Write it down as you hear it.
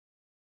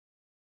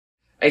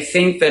I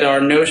think that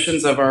our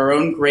notions of our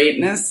own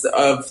greatness,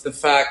 of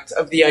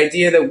the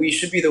idea that we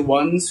should be the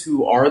ones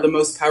who are the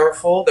most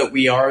powerful, that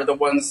we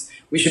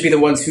should be the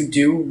ones who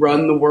do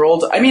run the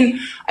world. I mean,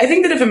 I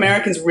think that if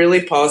Americans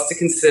really pause to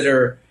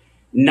consider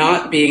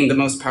not being the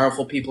most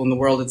powerful people in the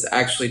world, it's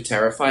actually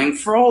terrifying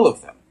for all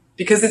of them,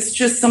 because it's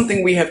just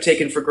something we have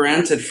taken for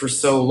granted for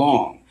so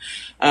long.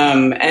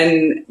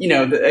 And,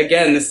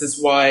 again, this is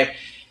why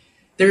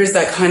there is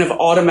that kind of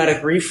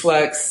automatic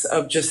reflex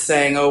of just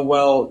saying, oh,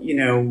 well,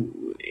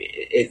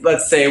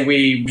 let's say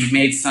we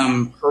made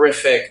some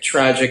horrific,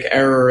 tragic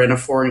error in a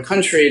foreign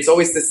country. It's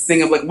always this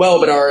thing of like, well,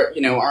 but our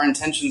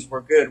intentions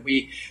were good.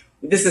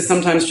 This is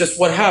sometimes just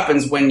what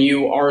happens when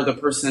you are the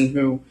person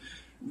who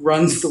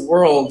runs the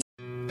world.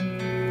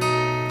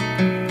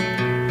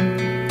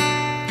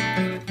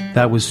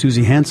 That was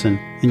Susie Hansen,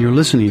 and you're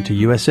listening to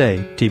USA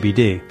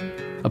TBD,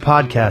 a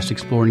podcast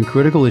exploring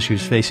critical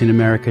issues facing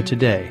America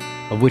today,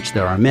 of which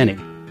there are many.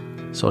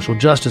 Social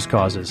justice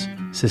causes,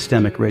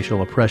 systemic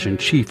racial oppression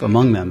chief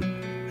among them,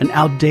 an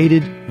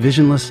outdated,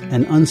 visionless,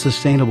 and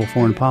unsustainable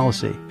foreign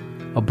policy,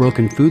 a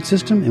broken food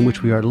system in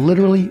which we are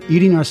literally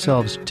eating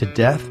ourselves to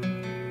death,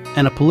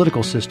 and a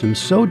political system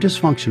so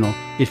dysfunctional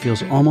it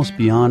feels almost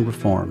beyond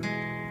reform.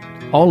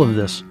 All of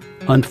this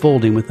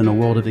unfolding within a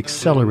world of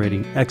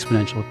accelerating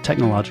exponential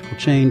technological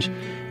change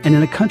and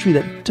in a country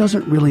that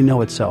doesn't really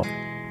know itself,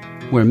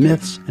 where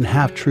myths and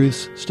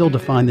half-truths still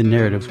define the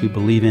narratives we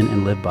believe in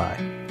and live by.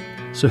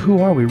 So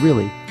who are we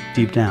really,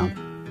 deep down?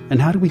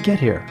 And how do we get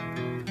here?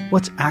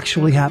 What's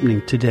actually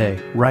happening today,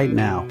 right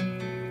now?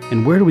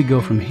 And where do we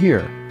go from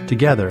here,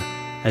 together,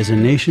 as a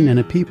nation and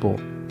a people,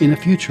 in a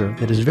future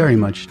that is very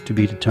much to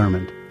be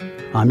determined?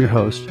 I'm your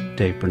host,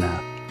 Dave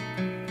Bernath.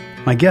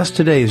 My guest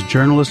today is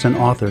journalist and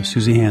author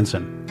Susie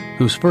Hansen,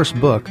 whose first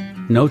book,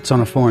 Notes on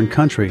a Foreign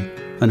Country,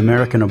 An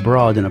American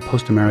Abroad in a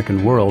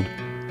Post-American World,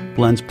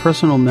 blends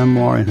personal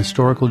memoir and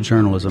historical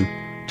journalism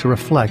to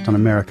reflect on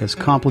America's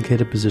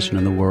complicated position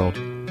in the world,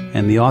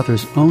 and the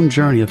author's own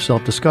journey of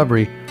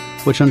self-discovery,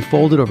 which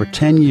unfolded over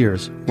 10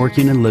 years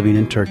working and living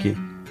in Turkey.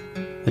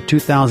 A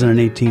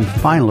 2018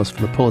 finalist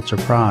for the Pulitzer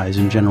Prize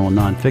in General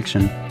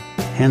Nonfiction,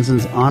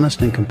 Hansen's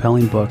honest and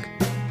compelling book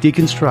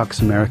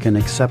deconstructs American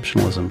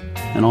exceptionalism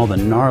and all the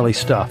gnarly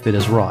stuff it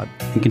has wrought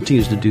and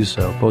continues to do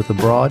so, both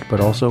abroad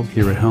but also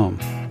here at home.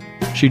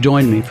 She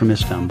joined me from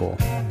Istanbul.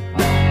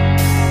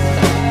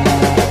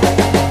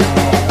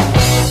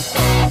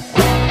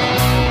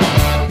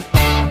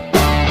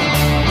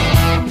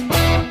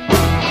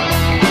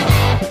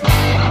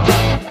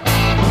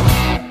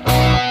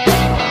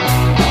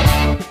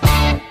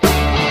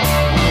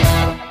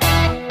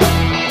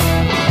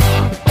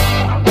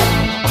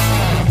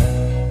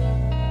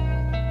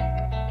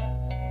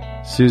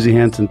 Susie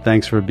Hansen,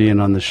 thanks for being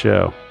on the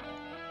show.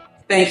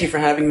 Thank you for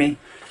having me.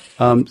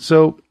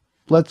 So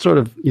let's sort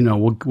of,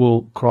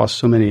 we'll cross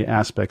so many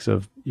aspects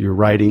of your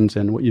writings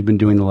and what you've been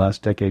doing the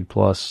last decade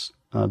plus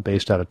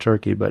based out of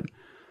Turkey. But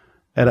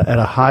at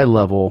a high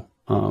level,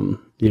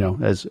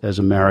 as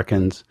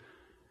Americans,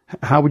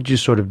 how would you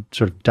sort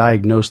of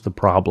diagnose the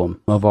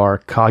problem of our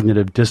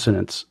cognitive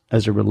dissonance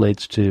as it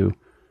relates to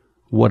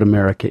what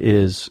America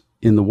is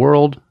in the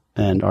world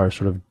and our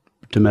sort of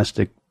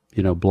domestic,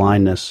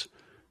 blindness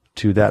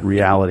to that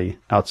reality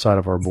outside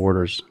of our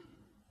borders?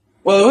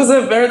 Well,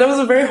 that was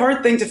a very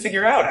hard thing to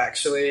figure out,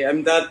 actually. I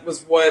mean, that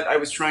was what I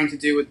was trying to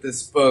do with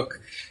this book,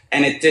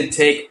 and it did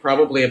take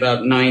probably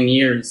about 9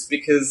 years,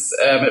 because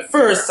at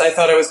first I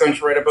thought I was going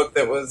to write a book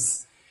that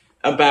was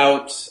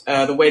about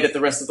the way that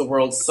the rest of the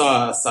world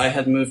saw us. I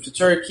had moved to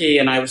Turkey,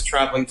 and I was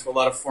traveling to a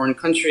lot of foreign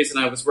countries,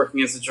 and I was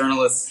working as a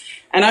journalist,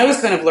 and I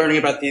was kind of learning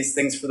about these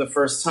things for the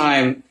first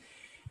time.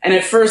 And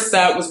at first,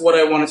 that was what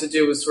I wanted to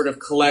do, was sort of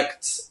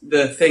collect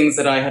the things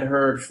that I had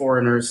heard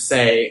foreigners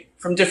say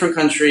from different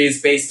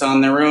countries based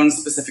on their own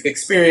specific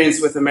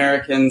experience with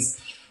Americans,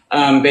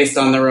 based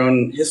on their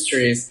own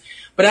histories.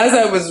 But as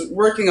I was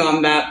working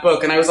on that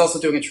book, and I was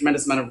also doing a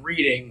tremendous amount of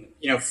reading,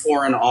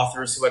 foreign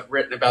authors who had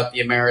written about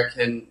the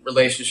American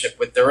relationship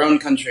with their own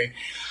country,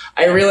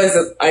 I realized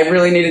that I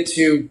really needed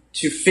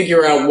to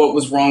figure out what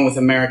was wrong with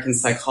American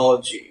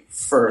psychology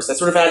first. I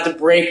sort of had to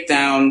break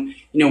down,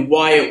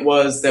 why it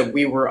was that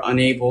we were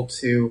unable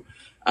to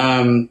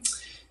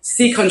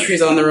see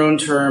countries on their own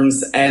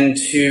terms and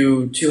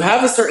to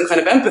have a certain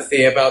kind of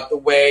empathy about the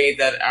way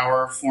that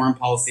our foreign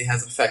policy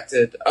has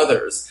affected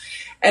others.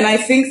 And I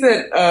think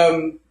that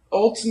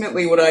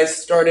ultimately what I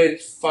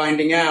started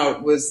finding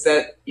out was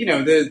that,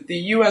 the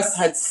U.S.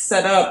 had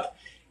set up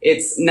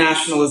its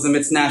nationalism,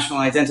 its national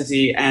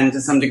identity, and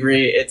to some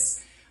degree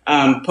its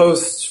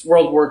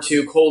post-World War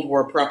II Cold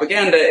War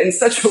propaganda in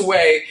such a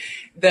way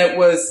that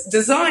was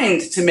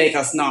designed to make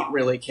us not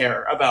really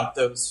care about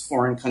those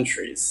foreign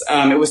countries.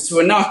 It was to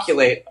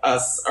inoculate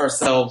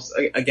ourselves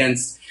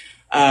against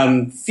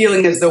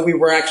feeling as though we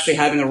were actually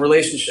having a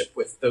relationship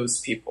with those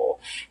people.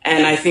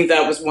 And I think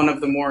that was one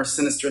of the more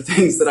sinister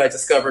things that I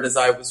discovered as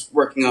I was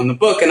working on the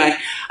book. And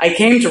I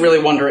came to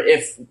really wonder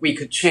if we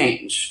could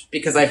change,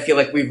 because I feel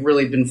like we've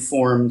really been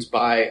formed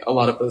by a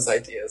lot of those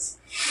ideas.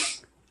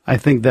 I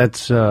think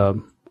that's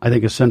I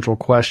think, a central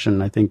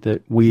question, I think,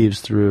 that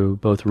weaves through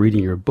both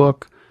reading your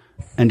book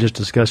and just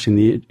discussing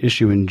the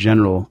issue in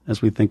general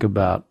as we think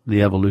about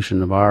the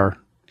evolution of our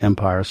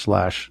empire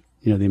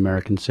 / the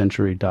American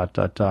century ...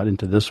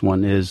 into this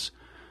one is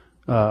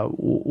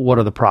what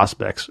are the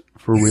prospects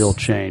for real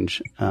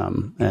change?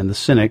 And the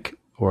cynic,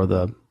 or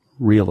the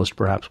realist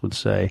perhaps, would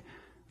say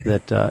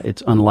that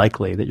it's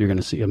unlikely that you're going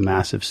to see a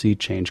massive sea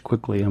change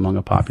quickly among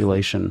a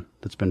population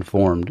that's been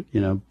formed,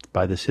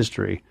 by this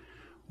history.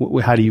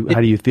 How do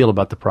you feel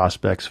about the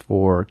prospects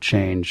for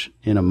change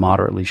in a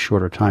moderately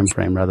shorter time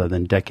frame rather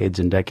than decades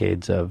and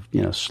decades of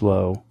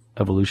slow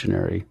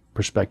evolutionary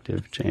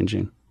perspective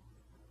changing?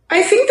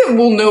 I think that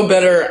we'll know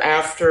better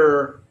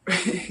after,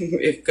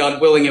 if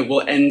God willing, it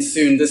will end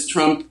soon, this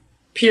Trump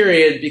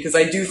period, because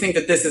I do think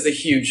that this is a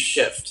huge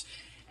shift.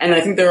 And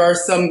I think there are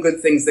some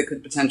good things that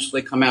could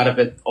potentially come out of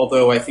it,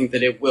 although I think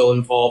that it will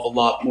involve a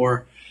lot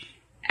more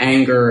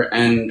anger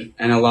and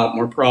a lot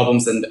more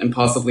problems and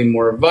possibly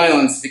more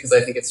violence, because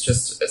I think it's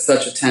just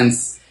such a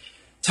tense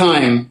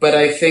time. But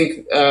I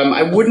think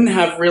I wouldn't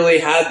have really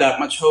had that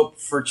much hope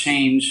for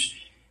change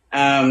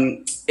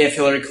if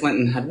Hillary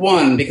Clinton had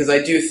won, because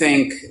I do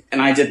think,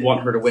 and I did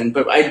want her to win,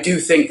 but I do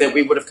think that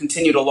we would have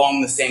continued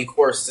along the same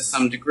course to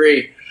some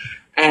degree.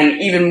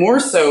 And even more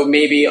so,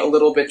 maybe a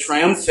little bit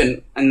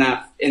triumphant in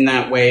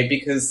that way,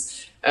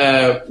 because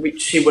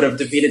she would have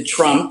defeated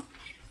Trump,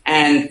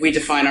 and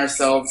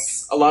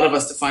a lot of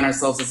us define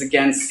ourselves as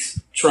against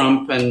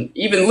Trump, and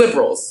even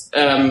liberals.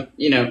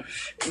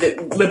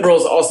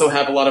 Liberals also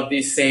have a lot of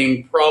these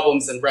same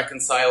problems in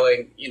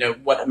reconciling,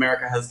 what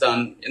America has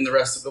done in the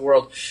rest of the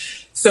world.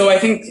 So I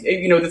think,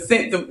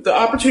 the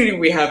opportunity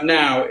we have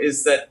now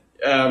is that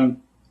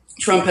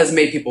Trump has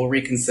made people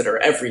reconsider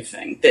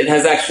everything. It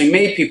has actually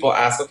made people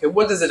ask, okay,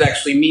 what does it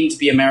actually mean to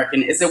be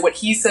American? Is it what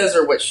he says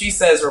or what she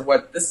says or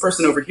what this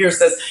person over here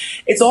says?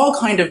 It's all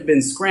kind of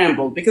been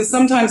scrambled, because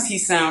sometimes he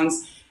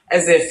sounds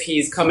as if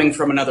he's coming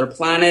from another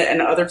planet,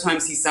 and other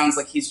times he sounds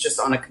like he's just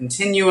on a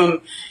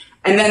continuum.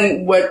 And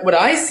then what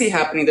I see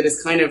happening that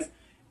is kind of,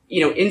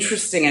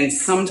 interesting and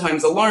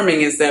sometimes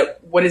alarming is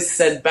that what is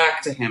said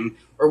back to him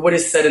or what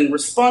is said in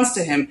response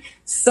to him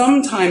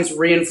sometimes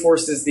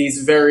reinforces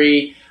these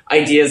very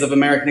ideas of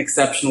American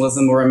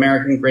exceptionalism or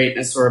American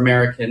greatness or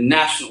American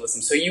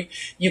nationalism. So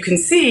you can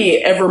see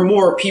ever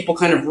more people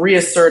kind of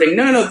reasserting,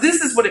 no,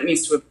 this is what it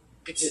means to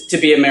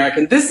be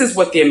American. This is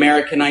what the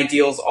American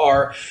ideals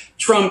are.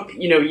 Trump,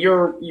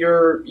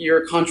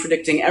 you're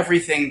contradicting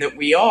everything that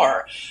we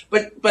are.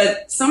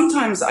 But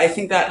sometimes I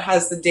think that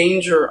has the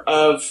danger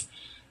of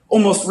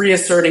almost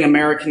reasserting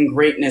American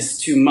greatness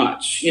too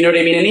much. You know what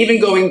I mean? And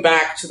even going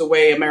back to the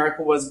way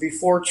America was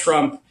before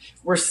Trump,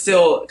 we're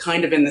still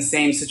kind of in the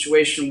same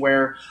situation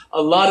where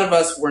a lot of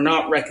us were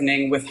not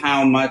reckoning with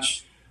how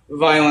much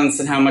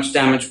violence and how much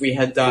damage we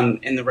had done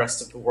in the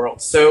rest of the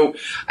world. So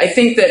I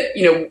think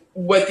that,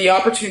 what the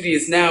opportunity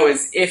is now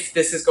is if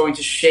this is going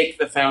to shake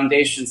the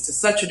foundations to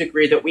such a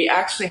degree that we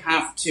actually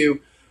have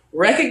to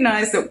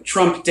recognize that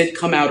Trump did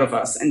come out of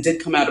us and did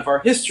come out of our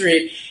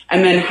history,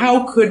 and then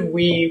how could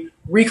we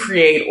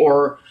recreate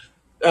or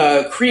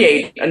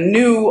create a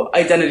new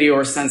identity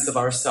or sense of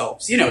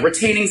ourselves,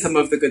 retaining some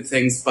of the good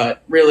things,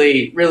 but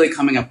really, really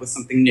coming up with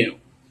something new.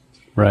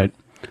 Right.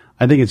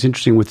 I think it's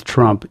interesting with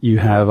Trump, you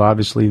have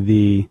obviously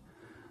the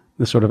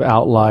sort of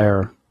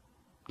outlier,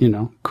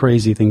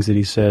 crazy things that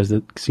he says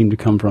that seem to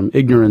come from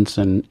ignorance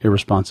and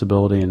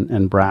irresponsibility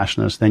and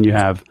brashness. Then you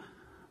have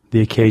the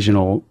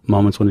occasional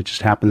moments when it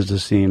just happens to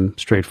seem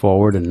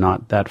straightforward and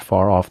not that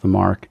far off the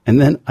mark.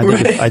 And then I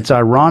think it's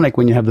ironic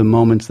when you have the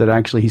moments that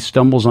actually he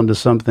stumbles onto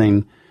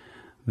something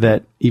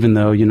that, even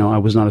though, I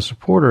was not a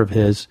supporter of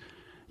his,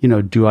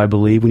 do I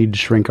believe we need to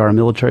shrink our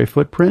military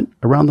footprint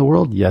around the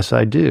world? Yes,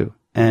 I do.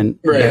 And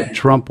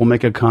Trump will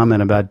make a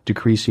comment about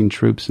decreasing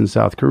troops in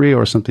South Korea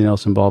or something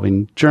else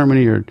involving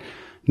Germany or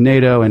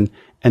NATO, and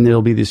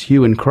there'll be this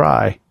hue and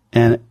cry.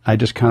 And I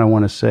just kind of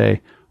want to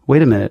say,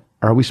 wait a minute,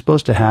 are we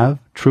supposed to have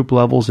troop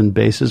levels and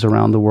bases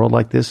around the world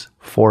like this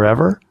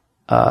forever?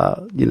 I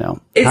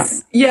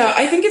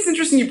think it's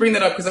interesting you bring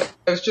that up, because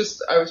I was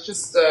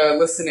just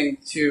listening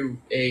to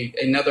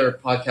another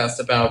podcast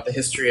about the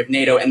history of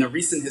NATO and the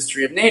recent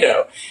history of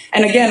NATO.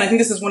 And again, I think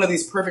this is one of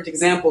these perfect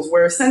examples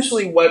where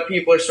essentially what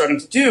people are starting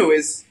to do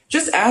is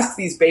just ask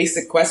these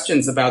basic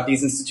questions about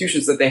these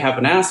institutions that they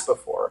haven't asked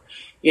before.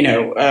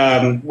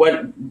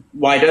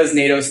 Why does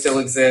NATO still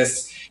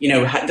exist?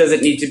 Does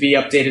it need to be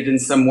updated in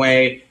some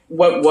way?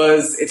 What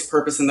was its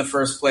purpose in the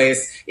first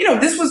place?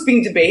 This was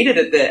being debated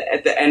at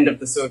the end of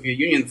the Soviet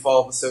Union, the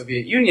fall of the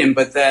Soviet Union,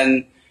 but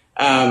then,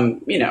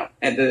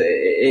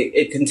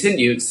 it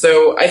continued.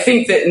 So I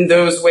think that in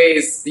those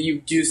ways,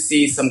 you do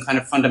see some kind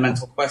of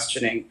fundamental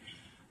questioning.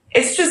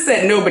 It's just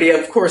that nobody,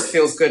 of course,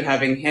 feels good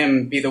having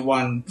him be the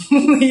one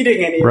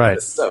leading any of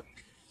this stuff.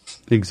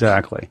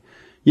 Exactly.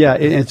 Yeah,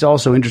 it's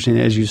also interesting,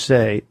 as you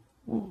say,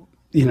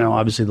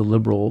 obviously the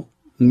liberal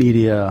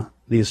media,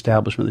 the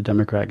establishment, the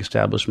Democratic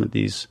establishment,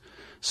 these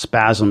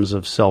spasms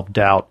of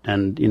self-doubt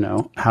and,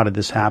 how did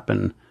this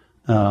happen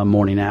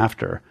morning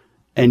after?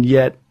 And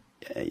yet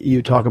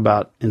you talk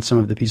about in some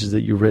of the pieces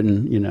that you've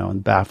written,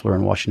 in Baffler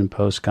and Washington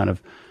Post, kind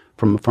of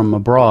from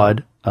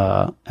abroad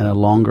and a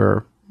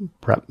longer,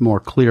 perhaps more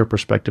clear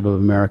perspective of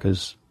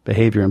America's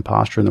behavior and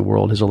posture in the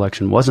world. His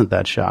election wasn't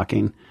that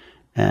shocking.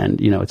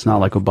 And, it's not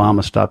like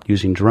Obama stopped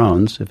using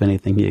drones. If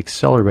anything, he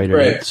accelerated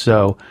it.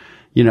 So,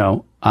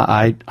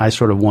 I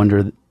sort of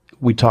wonder,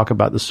 we talk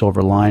about the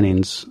silver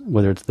linings,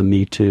 whether it's the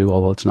Me Too,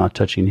 although it's not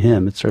touching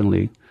him, it's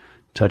certainly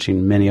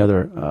touching many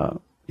other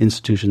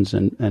institutions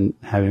and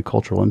having a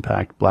cultural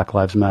impact, Black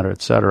Lives Matter,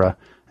 et cetera,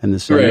 and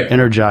this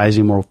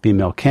energizing more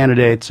female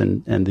candidates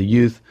and the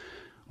youth,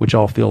 which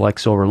all feel like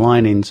silver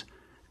linings.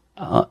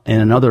 And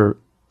another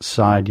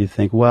side, you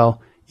think,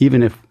 well,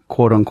 even if,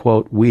 quote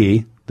unquote,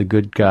 we, the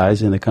good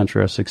guys in the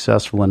country, are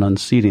successful in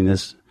unseating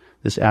this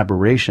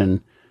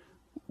aberration,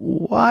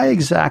 why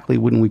exactly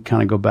wouldn't we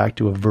kind of go back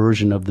to a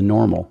version of the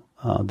normal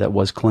that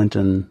was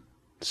Clinton,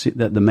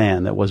 that the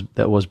man that was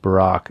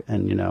Barack,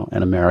 and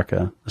and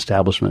America,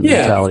 establishment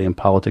mentality and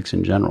politics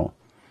in general?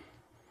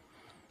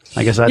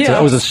 I guess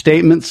that was a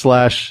statement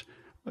slash,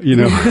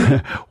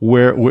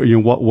 where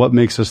what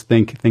makes us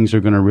think things are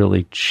going to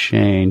really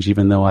change,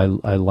 even though I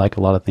like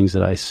a lot of things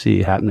that I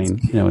see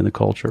happening, in the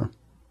culture.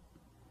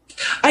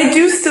 I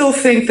do still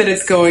think that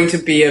it's going to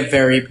be a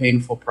very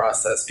painful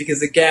process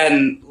because,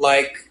 again,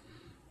 like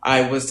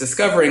I was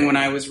discovering when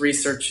I was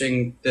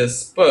researching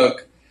this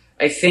book,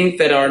 I think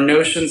that our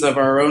notions of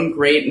our own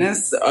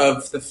greatness,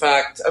 of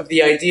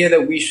the idea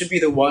that we should be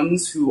the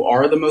ones who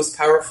are the most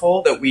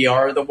powerful, that we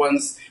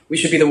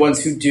should be the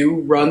ones who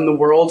do run the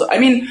world. I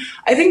mean,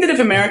 I think that if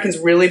Americans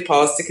really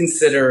pause to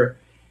consider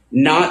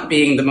not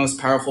being the most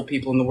powerful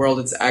people in the world,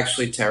 it's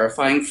actually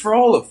terrifying for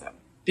all of them,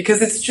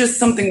 because it's just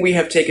something we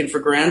have taken for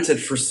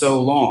granted for so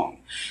long.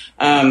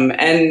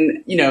 Again,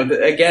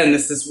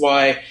 this is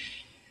why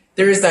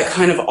there is that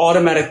kind of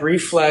automatic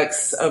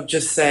reflex of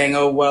just saying,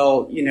 oh,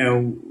 well,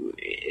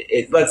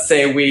 let's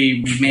say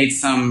we made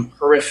some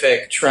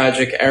horrific,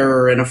 tragic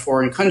error in a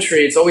foreign country.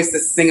 It's always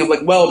this thing of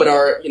like, well, but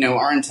our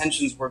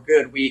intentions were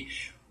good.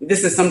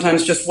 This is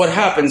sometimes just what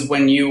happens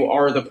when you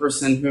are the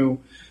person who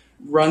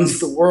runs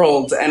the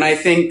world. And I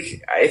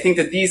think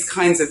that these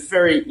kinds of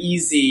very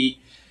easy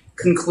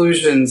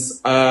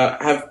conclusions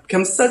have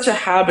become such a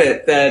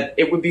habit that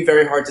it would be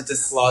very hard to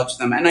dislodge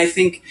them. And I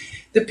think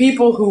the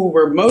people who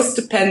were most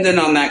dependent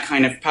on that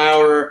kind of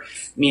power,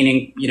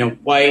 meaning,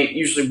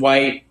 usually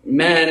white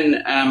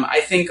men, I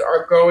think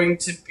are going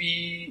to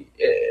be,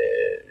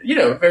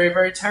 very,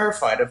 very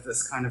terrified of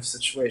this kind of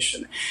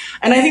situation.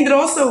 And I think that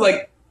also,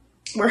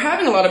 we're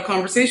having a lot of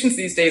conversations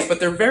these days, but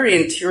they're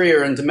very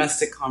interior and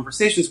domestic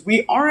conversations.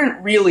 We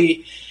aren't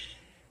really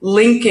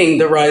linking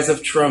the rise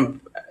of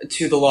Trump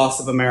to the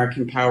loss of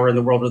American power in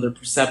the world, or the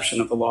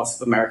perception of the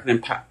loss of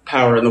American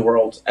power in the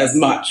world as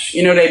much.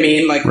 You know what I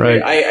mean?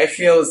 Right. I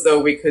feel as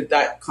though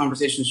that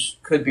conversation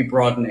could be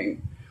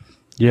broadening.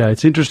 Yeah,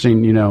 it's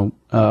interesting.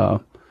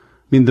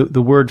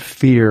 The word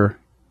fear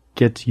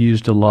gets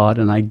used a lot,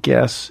 and I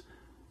guess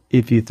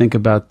if you think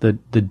about the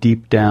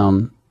deep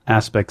down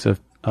aspects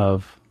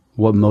of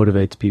what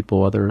motivates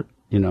people, whether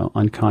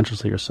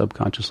unconsciously or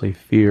subconsciously,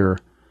 fear,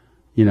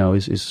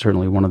 is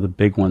certainly one of the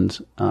big ones.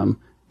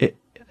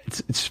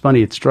 It's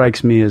funny. It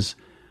strikes me as,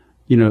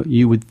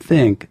 you would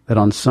think that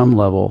on some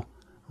level,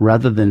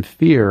 rather than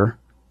fear,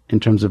 in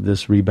terms of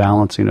this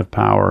rebalancing of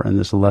power and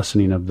this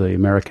lessening of the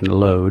American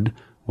load,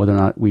 whether or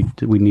not we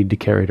need to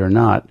carry it or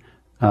not,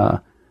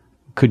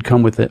 could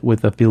come with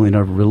a feeling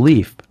of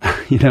relief,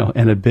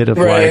 and a bit of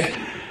like,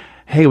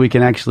 hey, we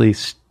can actually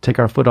take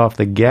our foot off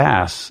the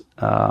gas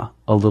a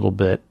little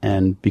bit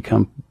and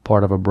become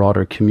part of a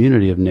broader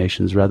community of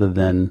nations, rather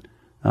than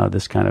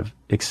this kind of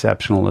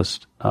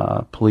exceptionalist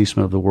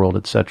policeman of the world,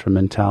 et cetera,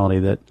 mentality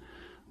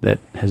that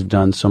has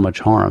done so much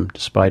harm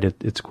despite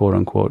its quote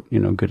unquote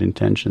good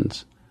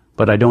intentions.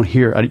 But you don't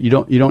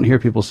hear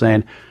people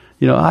saying,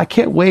 I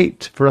can't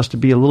wait for us to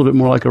be a little bit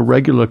more like a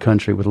regular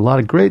country with a lot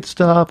of great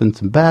stuff and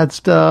some bad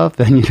stuff,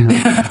 and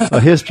a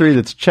history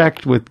that's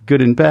checked with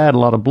good and bad, a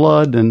lot of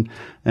blood, and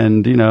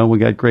we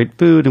got great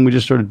food, and we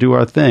just sort of do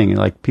our thing.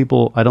 Like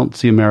people, I don't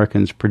see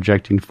Americans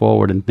projecting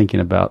forward and thinking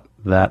about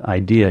that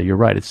idea. You're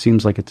right. It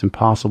seems like it's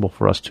impossible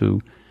for us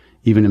to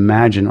even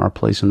imagine our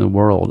place in the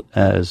world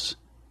as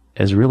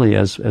really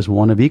as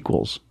one of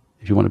equals,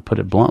 if you want to put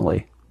it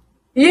bluntly.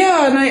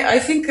 Yeah, and I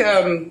think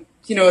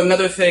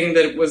another thing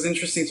that was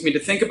interesting to me to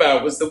think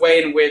about was the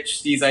way in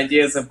which these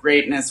ideas of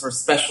greatness or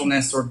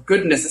specialness or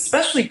goodness,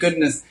 especially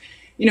goodness,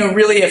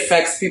 really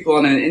affects people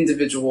on an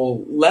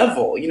individual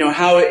level.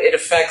 How it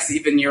affects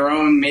even your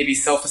own maybe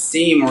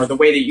self-esteem or the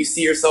way that you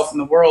see yourself in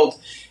the world.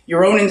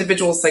 Your own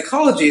individual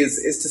psychology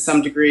is to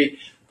some degree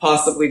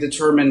possibly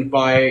determined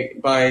by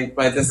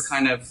this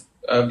kind of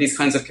these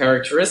kinds of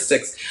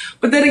characteristics.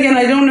 But then again,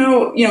 I don't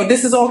know,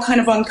 this is all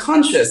kind of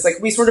unconscious. Like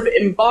we sort of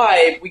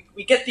imbibe,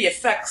 we get the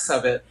effects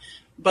of it.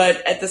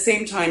 But at the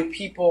same time,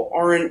 people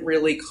aren't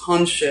really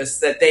conscious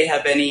that they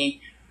have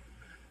any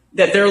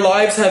that their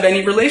lives have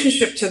any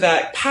relationship to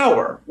that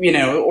power,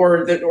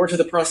 or to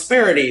the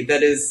prosperity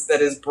that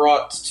is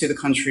brought to the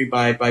country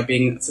by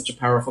being such a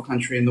powerful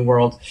country in the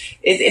world.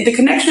 The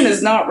connection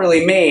is not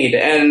really made,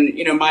 and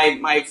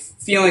my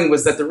feeling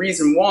was that the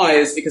reason why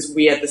is because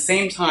we at the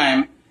same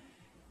time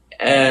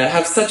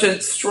have such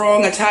a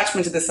strong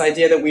attachment to this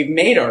idea that we've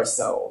made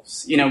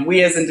ourselves.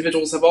 We as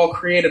individuals have all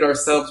created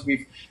ourselves.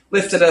 We've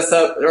lifted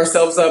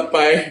ourselves up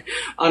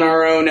on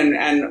our own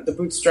and the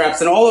bootstraps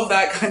and all of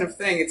that kind of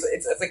thing. It's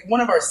like one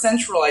of our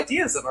central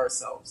ideas of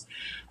ourselves,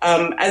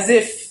 as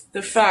if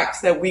the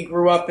fact that we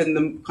grew up in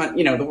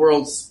the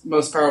world's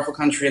most powerful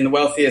country and the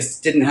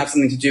wealthiest didn't have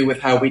something to do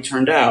with how we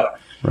turned out.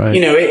 Right.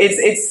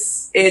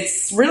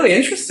 It's really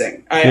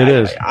interesting. It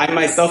is. I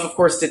myself, of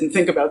course, didn't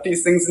think about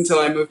these things until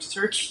I moved to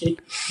Turkey.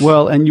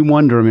 Well, and you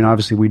wonder. I mean,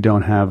 obviously, we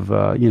don't have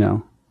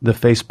the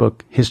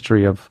Facebook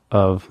history of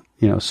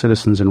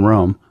citizens in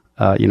Rome.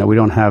 We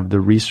don't have the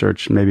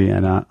research, maybe,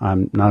 and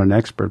I'm not an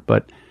expert,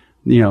 but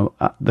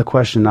the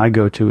question I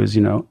go to is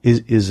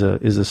is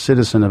a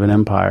citizen of an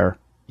empire,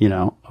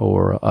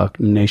 or a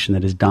nation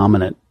that is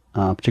dominant,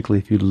 particularly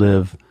if you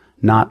live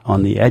not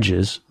on the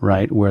edges,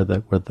 right, where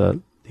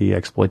the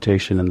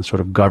exploitation and the sort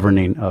of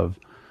governing of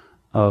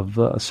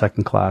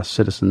second-class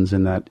citizens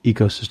in that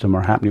ecosystem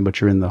are happening,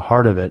 but you're in the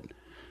heart of it.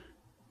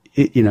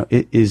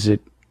 Is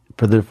it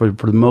for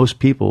the most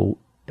people?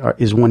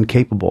 Is one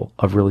capable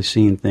of really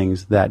seeing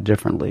things that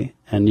differently?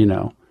 And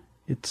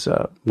it's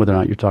whether or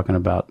not you're talking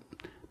about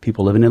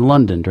people living in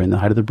London during the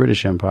height of the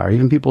British Empire,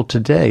 even people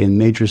today in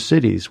major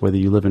cities, whether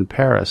you live in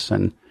Paris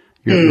and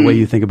the way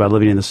you think about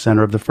living in the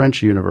center of the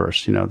French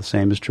universe. The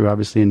same is true,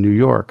 obviously, in New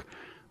York.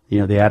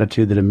 The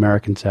attitude that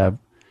Americans have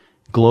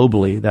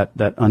globally,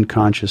 that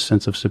unconscious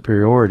sense of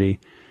superiority,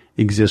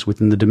 exists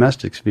within the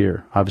domestic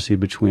sphere, obviously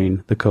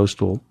between the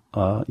coastal,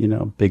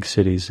 big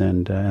cities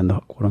and the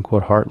quote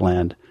unquote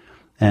heartland.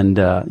 And,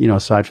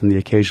 aside from the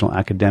occasional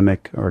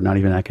academic, or not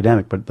even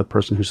academic, but the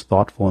person who's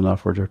thoughtful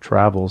enough or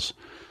travels,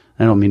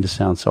 I don't mean to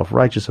sound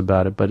self-righteous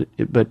about it,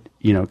 but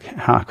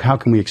how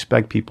can we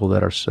expect people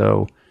that are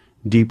so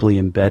deeply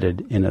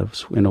embedded in a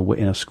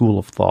school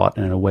of thought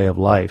and in a way of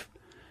life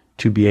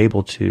to be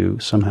able to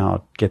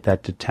somehow get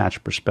that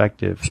detached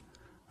perspective?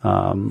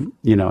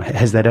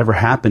 Has that ever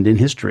happened in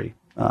history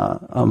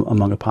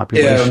among a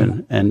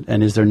population? Yeah.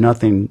 And is there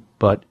nothing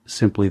but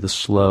simply the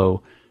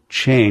slow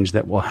change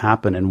that will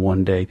happen, and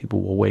one day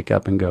people will wake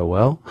up and go,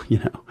 well,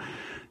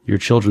 your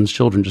children's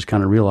children just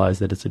kind of realize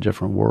that it's a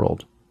different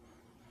world?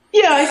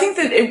 Yeah, I think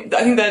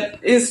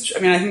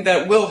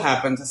that will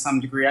happen to some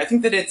degree. I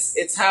think that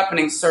it's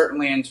happening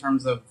certainly in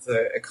terms of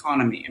the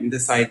economy. I mean,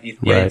 the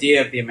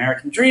idea of the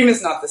American dream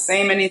is not the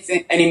same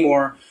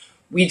anymore.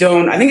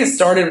 I think it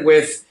started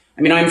with,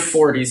 I'm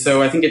 40,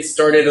 so I think it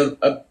started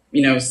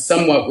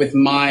somewhat with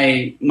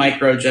my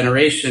micro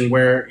generation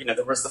where,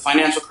 there was the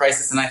financial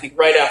crisis. And I think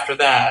right after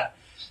that,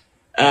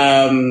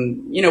 I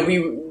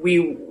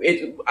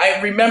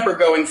remember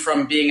going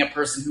from being a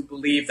person who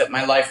believed that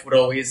my life would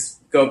always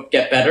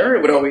get better.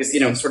 It would always,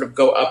 sort of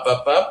go up,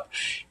 up, up,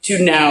 to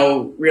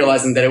now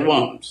realizing that it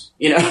won't,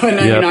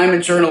 and I'm a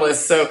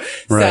journalist, so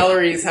right.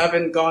 Salaries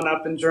haven't gone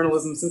up in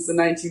journalism since the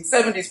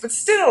 1970s, but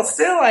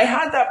still I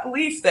had that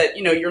belief that,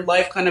 your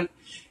life kind of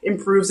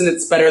improves and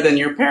it's better than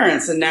your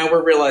parents. And now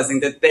we're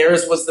realizing that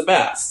theirs was the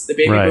best. The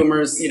baby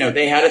boomers,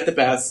 they had it the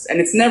best, and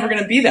it's never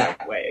going to be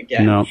that way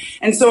again. No.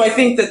 And so I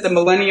think that the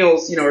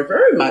millennials, are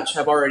very much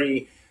have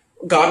already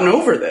gotten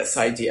over this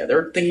idea.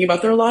 They're thinking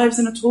about their lives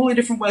in a totally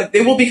different way.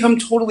 They will become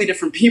totally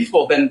different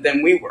people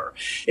than we were.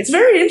 It's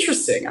very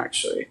interesting,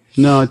 actually.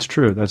 No, it's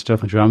true. That's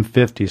definitely true. I'm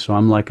 50, so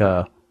I'm like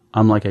an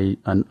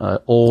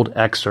old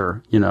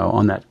Xer,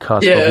 on that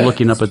cusp of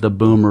looking up at the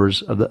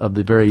boomers, of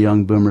the very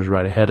young boomers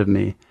right ahead of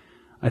me.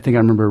 I think I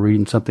remember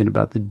reading something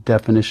about the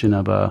definition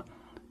of a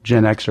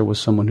Gen Xer was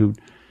someone who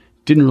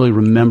didn't really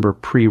remember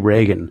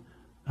pre-Reagan,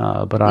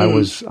 but I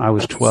was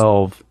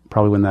 12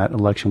 probably when that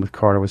election with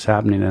Carter was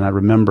happening, and I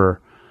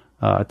remember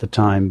at the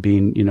time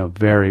being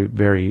very,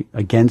 very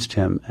against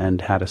him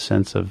and had a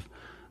sense of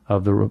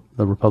the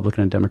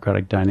Republican and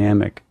Democratic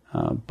dynamic.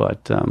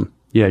 But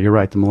you're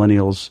right. The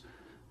millennials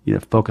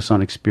focus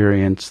on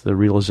experience, the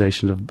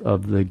realization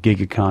of the gig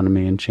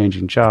economy and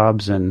changing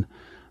jobs, and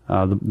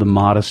the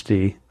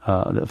modesty.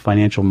 The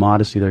financial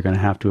modesty they're going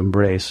to have to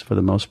embrace for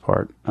the most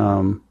part.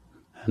 No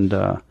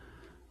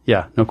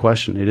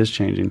question, it is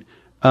changing.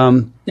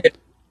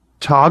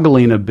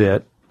 Toggling a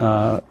bit,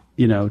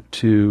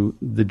 to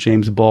the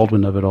James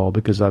Baldwin of it all,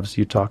 because obviously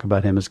you talk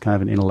about him as kind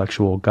of an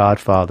intellectual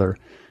godfather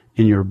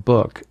in your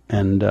book.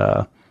 And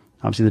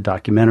obviously the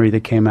documentary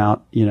that came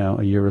out,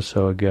 a year or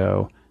so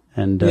ago.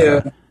 And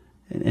the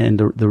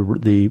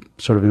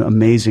sort of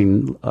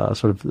amazing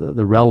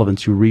the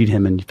relevance. You read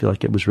him and you feel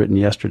like it was written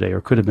yesterday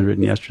or could have been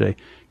written yesterday.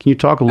 Can you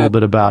talk a little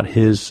bit about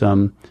his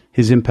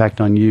impact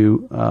on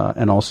you,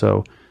 and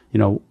also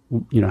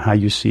how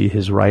you see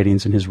his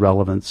writings and his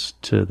relevance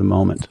to the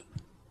moment?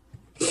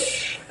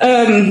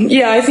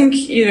 I think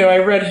I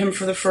read him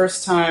for the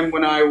first time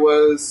when I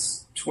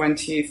was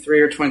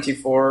 23 or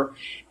 24,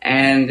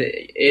 and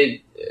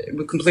it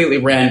completely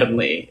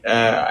randomly.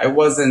 I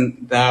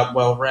wasn't that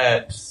well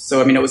read,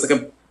 so I mean, it was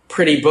like a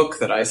pretty book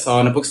that I saw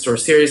in a bookstore,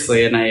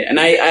 seriously, and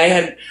I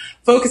had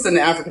focused on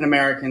the African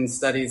American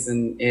studies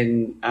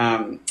in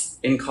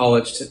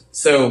college,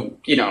 so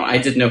you know, I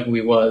did know who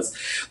he was.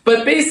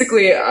 But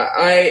basically,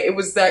 it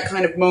was that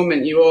kind of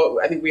moment.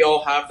 I think we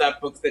all have that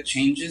book that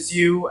changes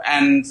you,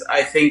 and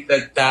I think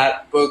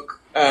that book.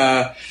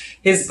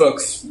 His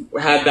books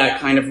had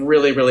that kind of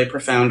really, really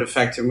profound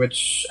effect in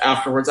which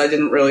afterwards I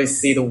didn't really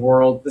see the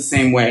world the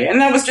same way. And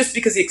that was just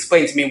because he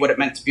explained to me what it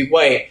meant to be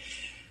white.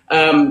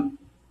 And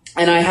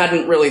I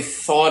hadn't really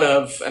thought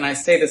of, and I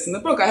say this in the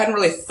book, I hadn't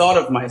really thought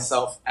of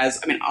myself as,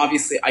 I mean,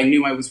 obviously I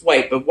knew I was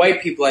white, but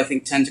white people, I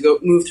think, tend to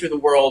move through the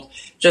world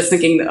just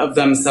thinking of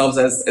themselves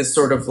as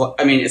sort of,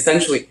 I mean,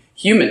 essentially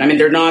human. I mean,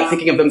 they're not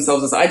thinking of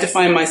themselves as, I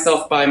define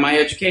myself by my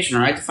education,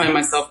 or I define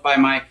myself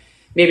by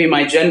maybe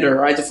my gender,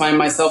 or I define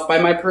myself by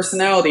my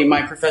personality,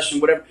 my profession,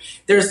 whatever.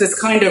 There's this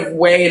kind of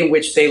way in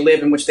which they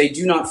live, in which they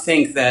do not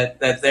think that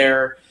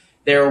their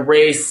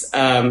race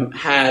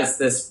has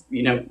this,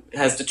 you know,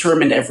 has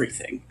determined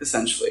everything,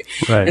 essentially.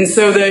 Right. And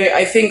so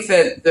I think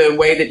that the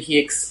way that he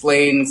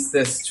explains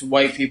this to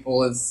white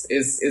people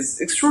is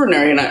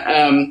extraordinary.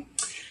 And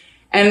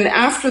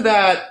after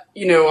that,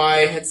 you know,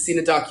 I had seen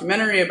a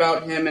documentary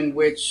about him in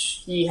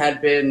which he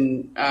had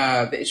been,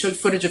 it showed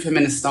footage of him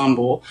in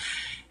Istanbul.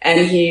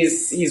 And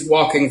he's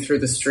walking through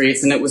the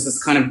streets, and it was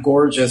this kind of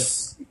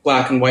gorgeous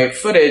black and white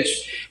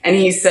footage. And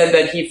he said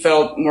that he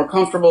felt more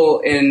comfortable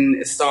in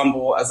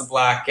Istanbul as a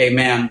black gay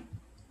man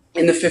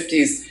in the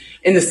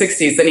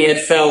 60s than he had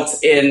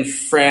felt in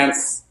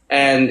France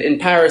and in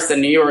Paris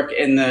and New York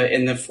in the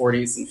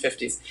 40s and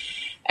 50s.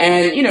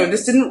 And, you know,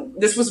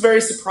 this was very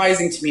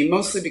surprising to me,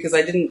 mostly because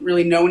I didn't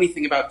really know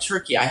anything about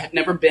Turkey. I had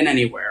never been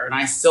anywhere, and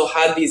I still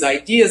had these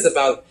ideas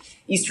about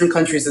Eastern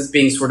countries as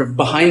being sort of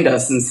behind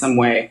us in some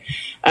way.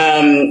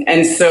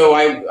 And so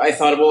I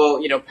thought, well,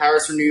 you know,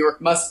 Paris or New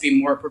York must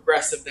be more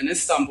progressive than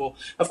Istanbul.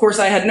 Of course,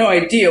 I had no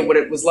idea what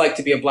it was like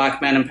to be a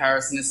black man in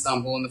Paris and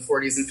Istanbul in the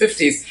 40s and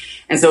 50s.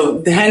 And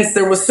so hence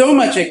there was so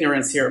much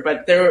ignorance here.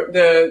 But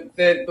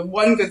the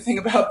one good thing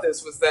about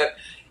this was that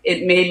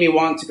it made me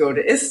want to go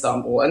to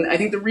Istanbul. And I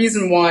think the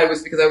reason why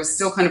was because I was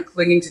still kind of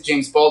clinging to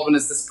James Baldwin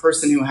as this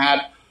person who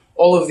had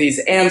all of these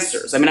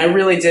answers. I mean, I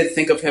really did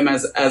think of him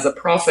as a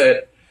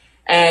prophet.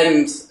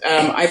 And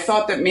I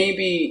thought that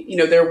maybe, you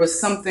know, there was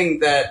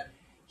something that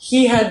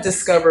he had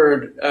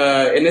discovered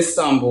in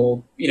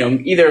Istanbul, you know,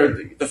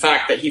 either the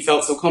fact that he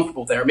felt so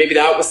comfortable there, maybe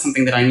that was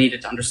something that I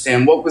needed to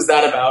understand. What was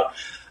that about?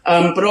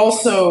 But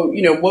also,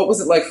 you know, what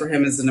was it like for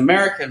him as an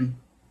American?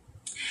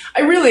 I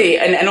really,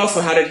 and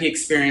also how did he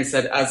experience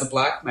it as a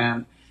black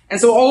man? And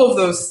so all of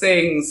those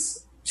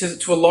things,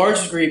 to a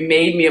large degree,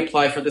 made me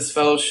apply for this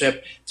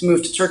fellowship to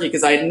move to Turkey,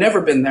 because I had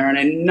never been there and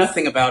I knew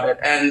nothing about it.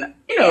 And,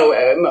 you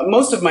know,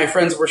 most of my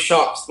friends were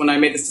shocked when I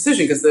made this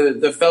decision, because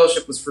the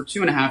fellowship was for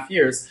 2.5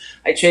 years.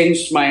 I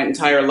changed my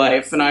entire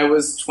life, and I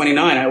was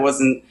 29. I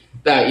wasn't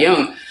that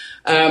young.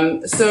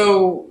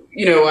 So,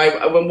 you know,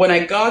 when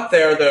I got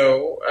there,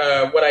 though,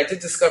 what I did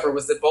discover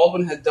was that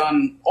Baldwin had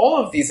done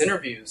all of these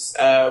interviews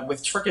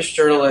with Turkish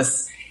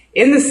journalists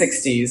in the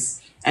 60s.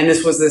 And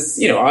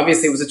you know,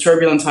 obviously it was a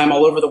turbulent time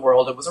all over the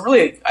world. It was a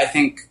really, I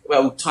think,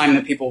 time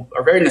that people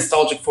are very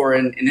nostalgic for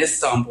in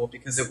Istanbul,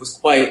 because it was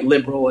quite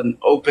liberal and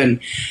open.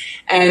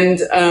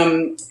 And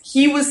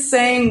he was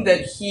saying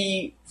that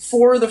he,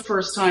 for the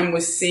first time,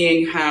 was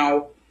seeing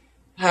how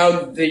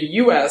the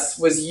U.S.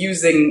 was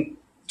using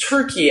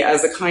Turkey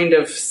as a kind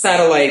of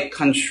satellite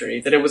country,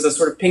 that it was a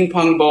sort of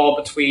ping-pong ball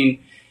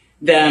between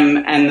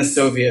them and the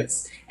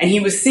Soviets. And he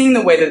was seeing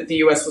the way that the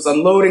U.S. was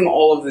unloading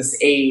all of this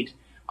aid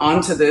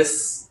onto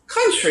this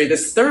country,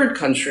 this third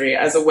country,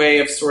 as a way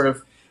of sort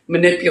of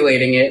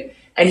manipulating it.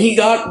 And he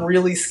got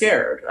really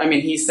scared. I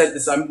mean, he said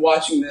this, I'm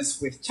watching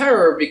this with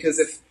terror, because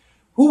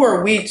who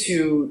are we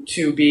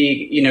to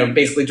be, you know,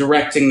 basically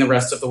directing the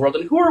rest of the world?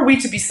 And who are we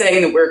to be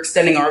saying that we're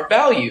extending our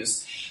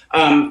values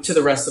to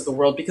the rest of the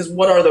world? Because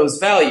what are those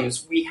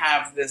values? We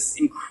have this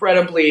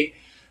incredibly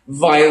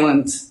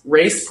violent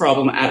race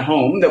problem at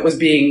home that was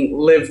being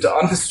lived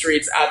on the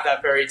streets at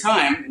that very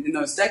time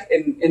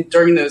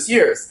during those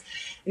years.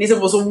 And he said,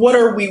 well, so what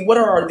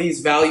are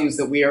these values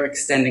that we are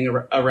extending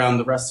around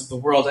the rest of the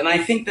world? And I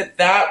think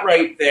that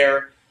right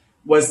there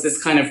was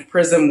this kind of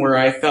prism where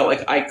I felt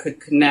like I could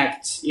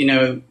connect, you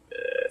know,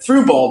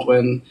 through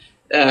Baldwin,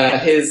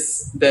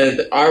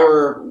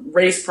 our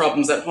race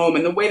problems at home,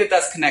 and the way that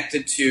that's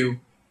connected to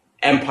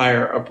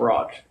empire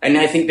abroad. And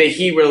I think that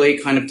he really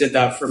kind of did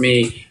that for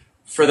me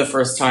for the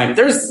first time.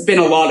 There's been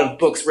a lot of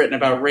books written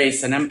about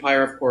race and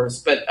empire, of course,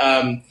 but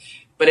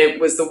it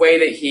was the way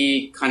that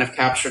he kind of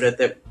captured it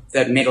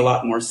that made a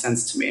lot more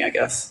sense to me, I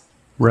guess.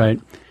 Right.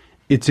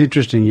 It's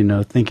interesting, you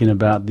know, thinking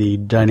about the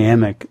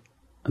dynamic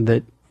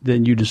that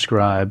you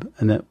describe,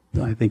 and that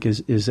I think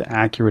is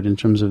accurate in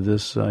terms of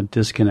this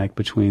disconnect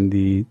between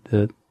the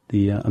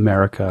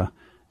America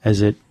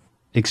as it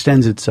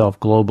extends itself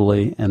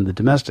globally and the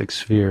domestic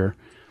sphere.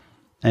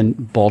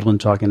 and Baldwin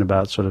talking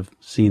about sort of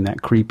seeing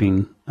that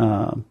creeping,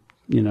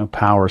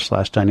 power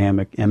 /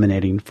 dynamic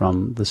emanating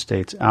from the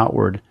states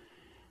outward.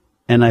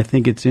 And I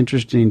think it's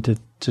interesting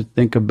to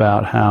think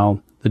about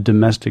how the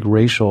domestic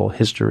racial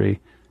history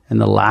and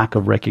the lack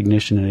of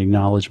recognition and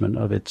acknowledgement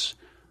of its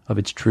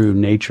true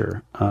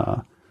nature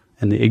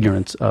and the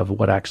ignorance of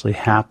what actually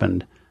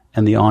happened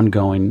and the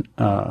ongoing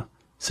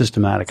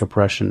systematic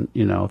oppression,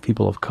 of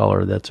people of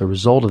color that's a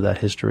result of that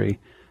history,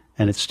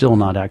 and it's still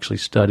not actually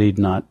studied,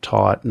 not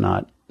taught,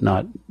 not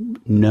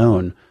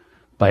known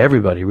by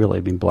everybody, really.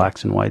 I mean,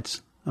 blacks and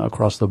whites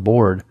across the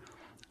board.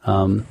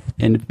 And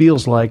it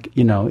feels like,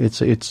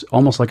 it's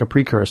almost like a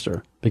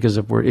precursor, because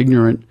if we're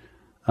ignorant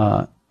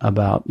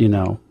about,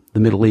 the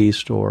Middle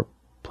East or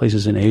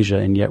places in Asia,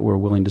 and yet we're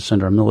willing to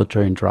send our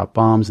military and drop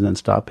bombs and then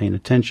stop paying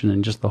attention,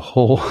 and just the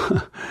whole,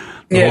 whole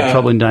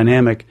troubling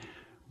dynamic.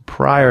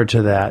 Prior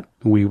to that,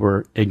 we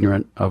were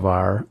ignorant of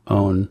our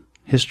own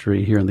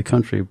history here in the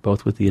country,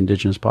 both with the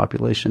indigenous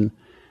population.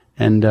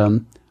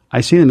 And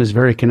I see them as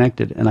very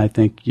connected. And I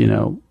think,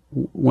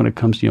 when it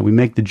comes to, we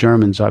make the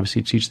Germans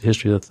obviously teach the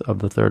history of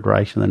the Third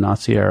Reich and the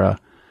Nazi era,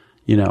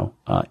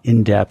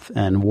 in depth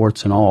and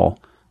warts and all,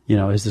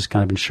 as this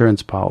kind of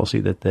insurance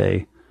policy that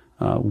they,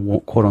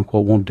 won't, quote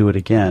unquote, won't do it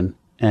again.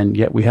 And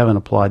yet we haven't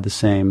applied the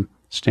same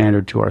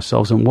standard to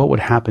ourselves. And what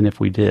would happen if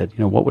we did?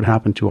 What would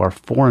happen to our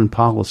foreign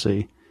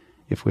policy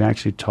if we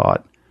actually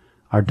taught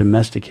our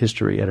domestic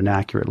history at an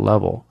accurate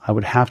level? I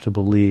would have to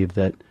believe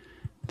that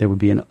there would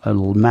be a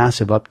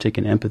massive uptick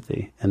in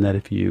empathy, and that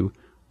if you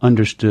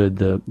understood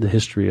the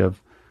history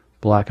of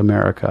Black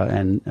America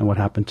and what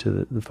happened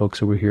to the folks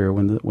who were here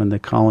when the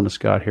colonists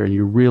got here, and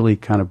you really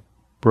kind of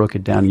broke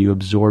it down and you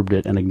absorbed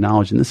it and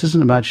acknowledged it. And this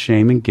isn't about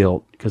shame and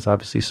guilt, because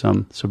obviously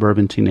some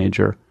suburban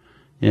teenager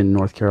in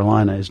North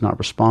Carolina is not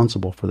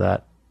responsible for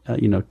that,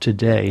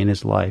 today in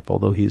his life,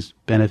 although he's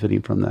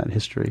benefiting from that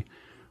history.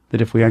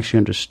 That if we actually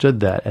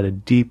understood that at a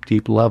deep,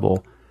 deep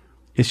level,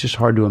 it's just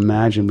hard to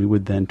imagine we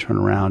would then turn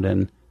around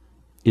and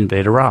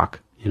invade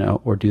Iraq,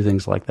 or do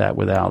things like that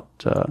without,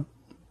 I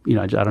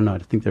don't know. I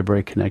think they're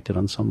very connected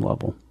on some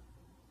level.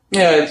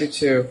 Yeah, I do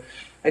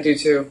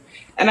too.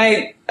 And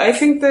I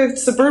think the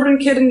suburban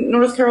kid in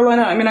North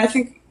Carolina, I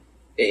think,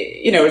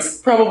 it's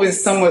probably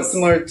somewhat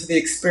similar to the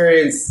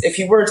experience. If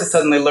you were to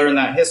suddenly learn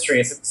that history,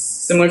 it's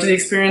similar to the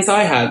experience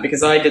I had,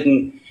 because I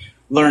didn't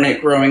learn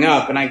it growing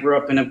up, and I grew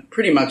up in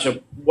pretty much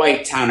a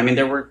white town.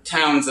 There were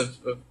towns of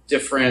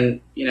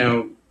different,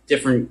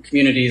 different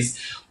communities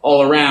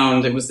all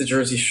around. It was the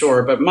Jersey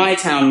Shore, but my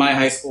town, my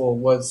high school,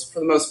 was for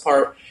the most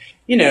part,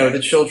 the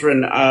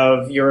children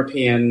of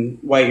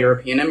white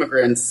European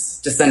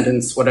immigrants,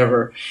 descendants,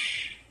 whatever,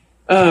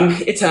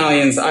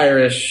 Italians,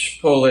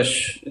 Irish,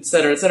 Polish, et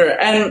cetera, et cetera.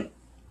 And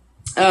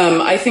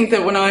I think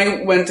that when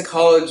I went to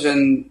college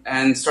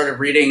and started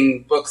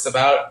reading books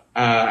about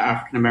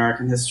African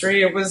American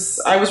history, I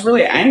was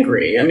really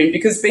angry.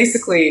 Because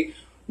basically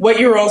what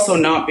you're also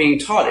not being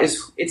taught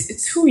is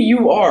it's who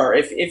you are.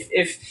 If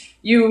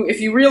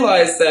you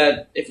realize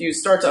that, if you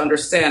start to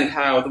understand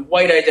how the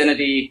white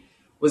identity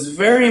was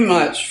very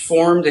much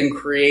formed and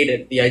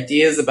created, the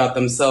ideas about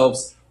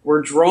themselves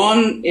were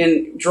drawn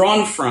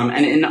from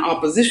and in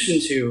opposition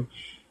to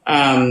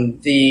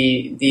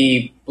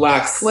the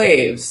black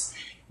slaves.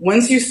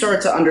 Once you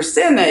start to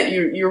understand that,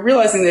 you're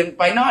realizing that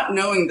by not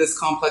knowing this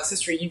complex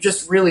history, you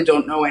just really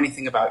don't know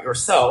anything about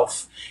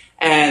yourself.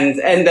 And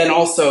then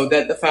also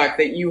that the fact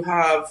that you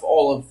have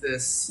all of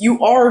this,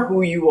 you are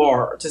who you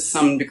are to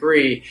some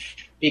degree,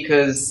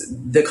 because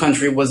the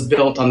country was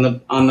built on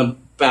the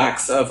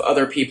backs of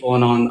other people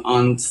and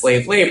on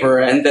slave labor,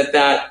 and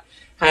that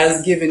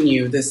has given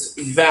you this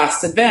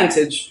vast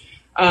advantage.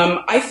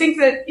 I think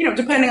that,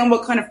 depending on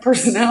what kind of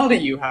personality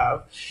you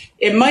have,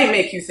 it might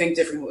make you think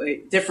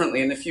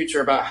differently in the future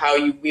about how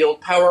you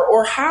wield power,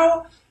 or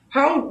how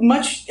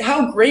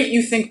great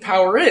you think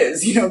power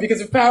is,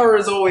 because if power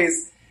is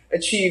always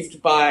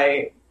achieved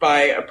by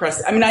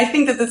oppressive. I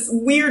think that the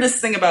weirdest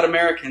thing about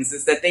Americans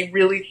is that they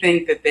really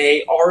think that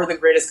they are the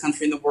greatest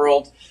country in the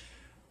world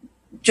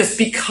just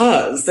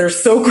because they're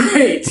so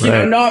great,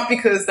 right. Not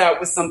because that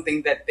was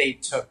something that they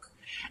took,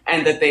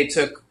 and that they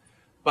took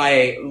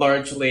by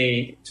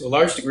to a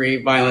large degree,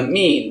 violent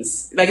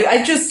means. Like,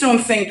 I just don't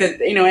think that,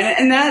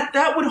 and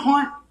that would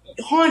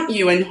haunt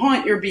you and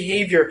haunt your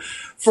behavior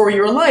for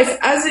your life,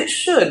 as it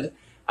should,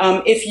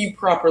 if you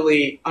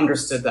properly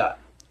understood that.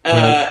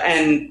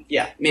 And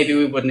maybe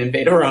we wouldn't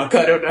invade Iraq.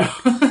 I don't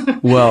know.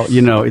 Well,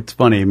 it's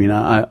funny.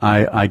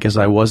 I guess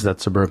I was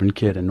that suburban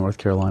kid in North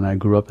Carolina. I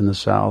grew up in the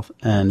South,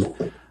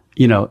 and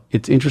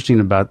it's interesting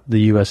about the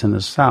U.S. and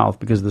the South,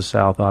 because the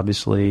South,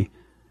 obviously,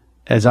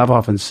 as I've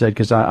often said,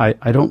 because I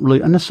don't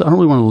really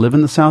want to live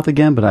in the South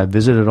again, but I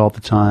visit it all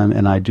the time,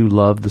 and I do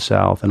love the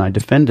South, and I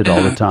defend it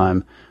all the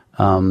time.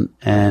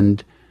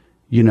 And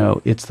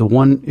it's the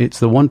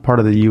one part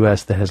of the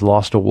U.S. that has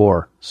lost a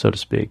war, so to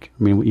speak.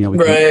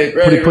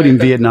 Putting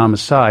Vietnam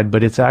aside,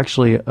 but it's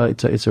actually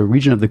it's a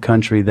region of the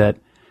country that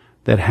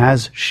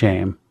has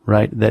shame,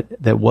 right?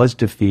 That was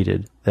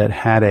defeated, that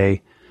had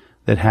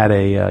that had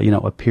a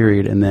a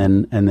period and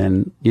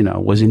then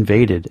was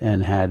invaded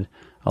and had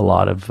a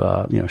lot of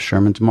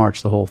Sherman's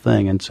March, the whole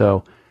thing. And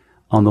so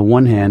on the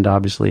one hand,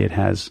 obviously it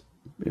has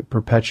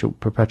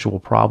perpetual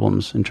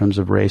problems in terms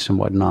of race and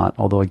whatnot,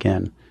 although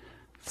again,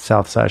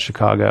 south side of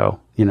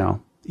Chicago,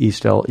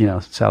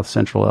 south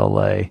central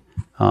LA,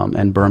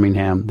 and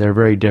Birmingham, they're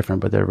very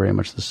different, but they're very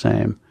much the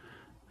same.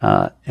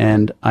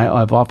 And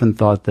I've often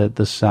thought that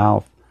the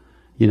South,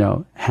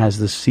 has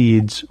the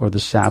seeds or the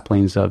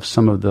saplings of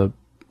some of the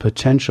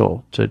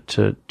potential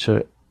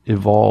to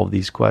evolve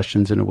these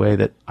questions in a way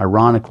that,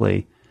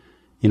 ironically,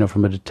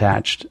 from a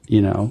detached,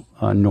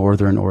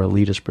 northern or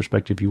elitist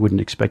perspective, you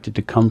wouldn't expect it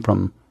to come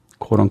from,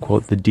 quote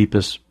unquote, the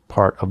deepest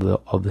part of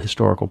the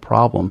historical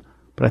problem.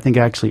 But I think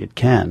actually it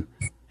can.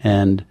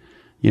 And,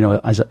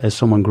 as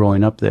someone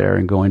growing up there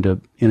and going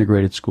to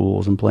integrated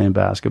schools and playing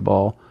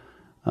basketball,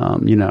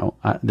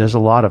 there's a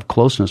lot of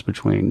closeness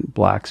between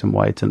blacks and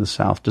whites in the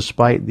South,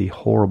 despite the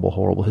horrible,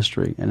 horrible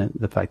history and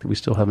the fact that we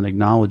still haven't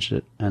acknowledged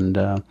it. And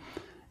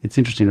it's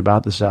interesting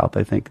about the South,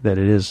 I think, that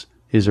it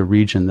is a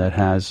region that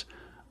has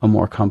a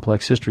more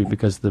complex history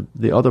because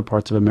the other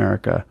parts of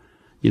America,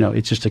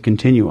 it's just a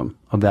continuum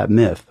of that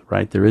myth,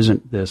 right? There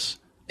isn't this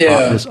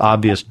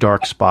obvious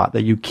dark spot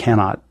that you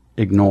cannot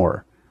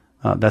ignore.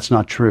 That's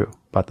not true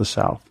about the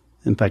South.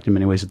 In fact, in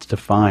many ways, it's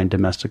defined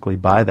domestically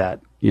by that,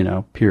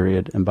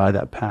 period and by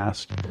that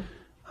past.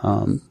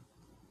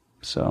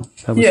 So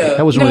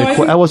that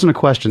wasn't a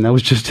question. That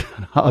was just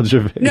an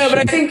observation. No, but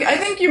I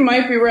think you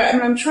might be right. I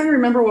mean, I'm trying to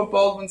remember what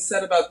Baldwin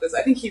said about this.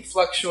 I think he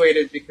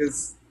fluctuated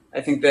because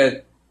I think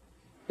that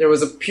there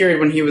was a period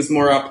when he was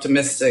more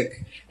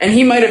optimistic. And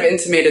he might have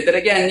intimated that,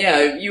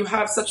 again, you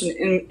have such an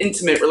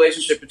intimate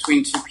relationship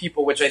between two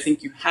people, which I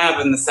think you have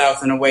in the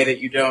South in a way that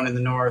you don't in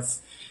the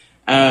North.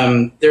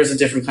 There's a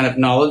different kind of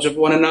knowledge of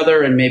one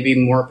another and maybe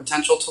more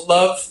potential to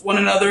love one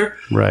another.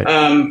 Right.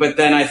 But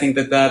then I think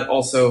that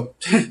also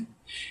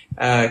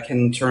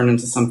can turn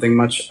into something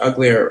much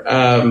uglier.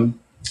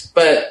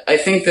 But I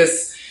think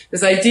this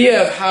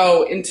idea of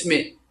how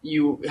intimate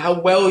how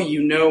well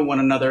you know one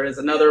another is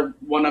another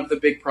one of the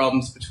big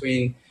problems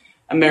between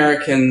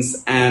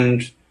Americans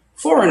and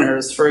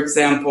foreigners. For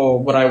example,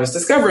 what I was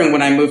discovering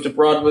when I moved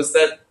abroad was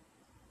that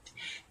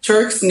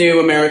Turks knew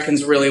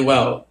Americans really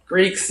well.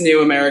 Greeks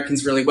knew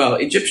Americans really well.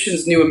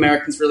 Egyptians knew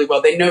Americans really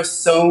well. They know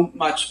so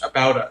much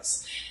about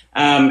us.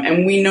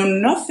 And we know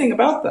nothing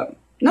about them.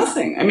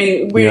 Nothing. I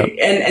mean,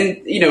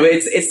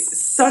 it's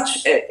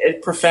such a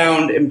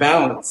profound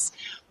imbalance.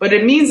 But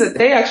it means that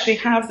they actually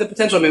have the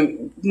potential. I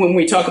mean, when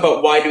we talk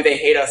about why do they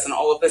hate us and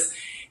all of this,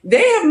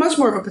 they have much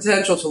more of a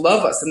potential to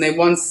love us than they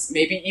once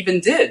maybe even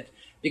did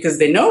because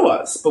they know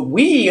us. But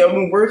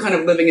we're kind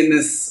of living in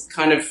this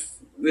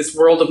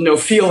world of no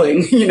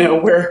feeling,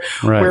 where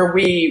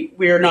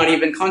we're not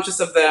even conscious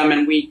of them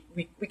and we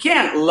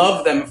can't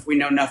love them if we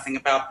know nothing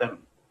about them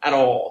at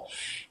all.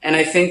 And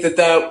I think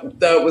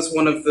that was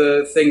one of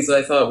the things that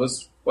I thought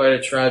was quite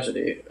a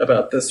tragedy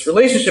about this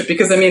relationship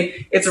because, I mean,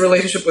 it's a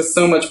relationship with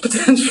so much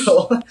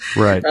potential.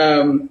 Right.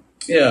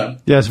 Yeah,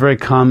 it's very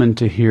common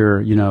to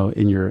hear,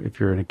 if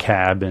you're in a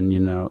cab and,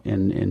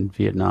 in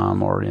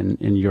Vietnam or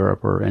in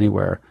Europe or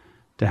anywhere,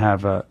 to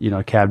have a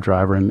cab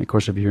driver. And of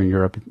course, if you're in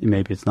Europe,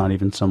 maybe it's not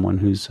even someone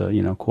who's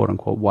quote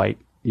unquote white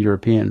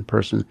European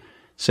person,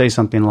 say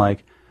something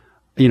like,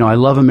 I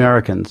love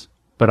Americans,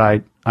 but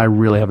I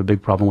really have a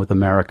big problem with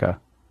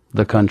America,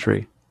 the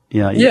country.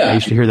 I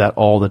used to hear that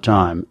all the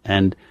time.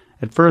 And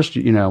at first,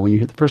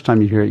 the first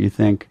time you hear it, you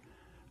think,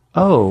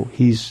 oh,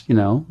 he's,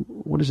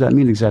 what does that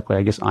mean exactly?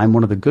 I guess I'm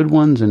one of the good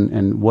ones.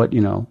 And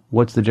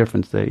what's the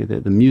difference?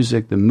 The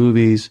music, the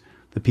movies,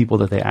 the people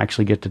that they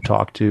actually get to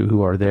talk to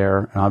who are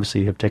there and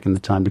obviously have taken the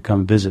time to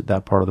come visit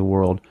that part of the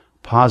world,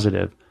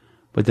 positive.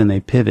 But then they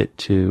pivot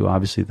to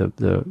obviously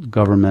the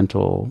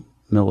governmental,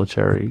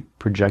 military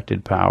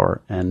projected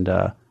power. And,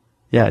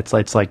 it's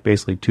like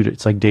basically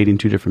it's like dating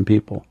two different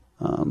people.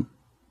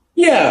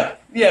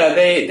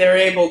 They're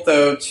able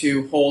though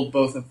to hold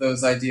both of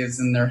those ideas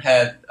in their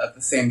head at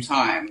the same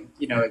time.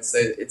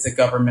 It's a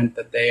government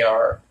that they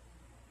are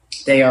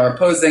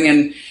opposing,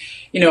 and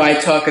I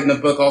talk in the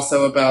book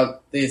also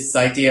about this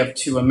idea of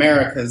two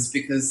Americas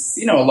because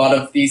a lot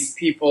of these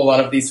people, a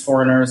lot of these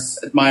foreigners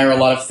admire a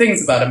lot of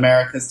things about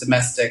America's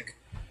domestic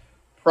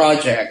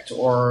project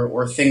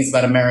or things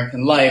about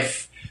American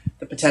life,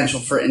 the potential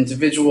for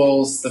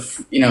individuals,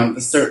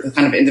 the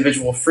kind of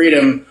individual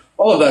freedom.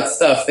 All of that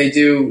stuff they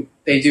do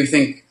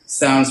think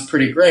sounds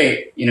pretty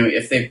great,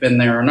 if they've been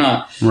there or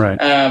not. Right.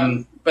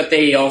 But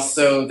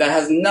that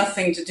has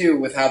nothing to do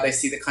with how they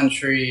see the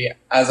country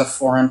as a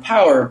foreign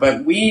power.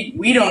 But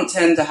we don't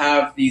tend to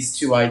have these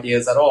two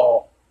ideas at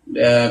all,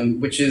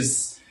 which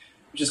is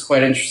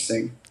quite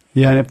interesting.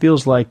 Yeah, and it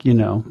feels like,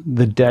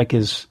 the deck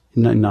is,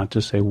 not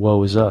to say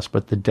woe is us,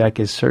 but the deck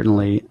is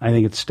certainly, I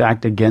think it's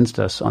stacked against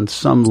us on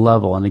some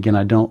level. And again,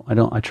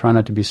 I try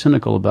not to be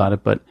cynical about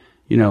it, but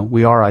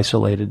we are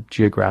isolated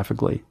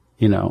geographically,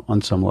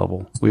 on some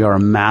level. We are a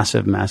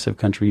massive, massive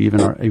country.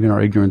 Even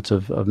our ignorance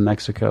of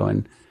Mexico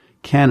and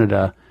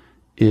Canada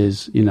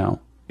is,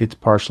 it's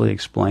partially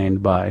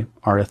explained by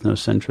our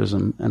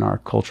ethnocentrism and our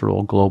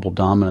cultural global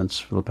dominance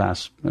for the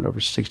past over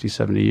 60,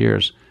 70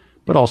 years.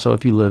 But also,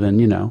 if you live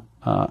in,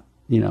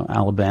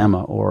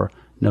 Alabama or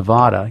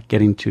Nevada,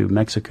 getting to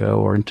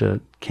Mexico or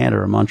into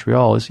Canada or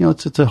Montreal is,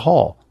 it's a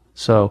haul.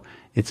 So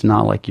it's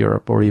not like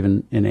Europe or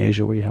even in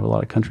Asia where you have a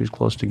lot of countries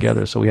close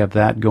together. So we have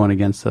that going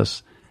against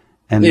us.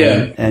 And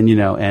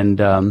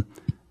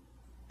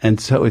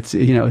so it's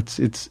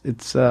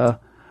the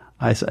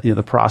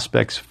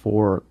prospects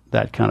for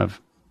that kind of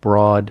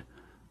broad,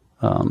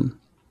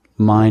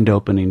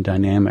 mind-opening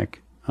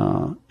dynamic,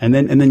 and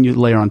then you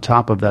layer on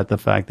top of that the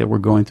fact that we're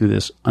going through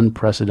this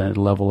unprecedented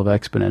level of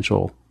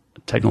exponential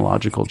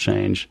technological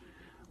change,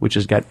 which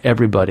has got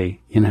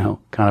everybody,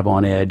 kind of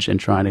on edge and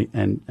trying to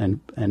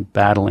and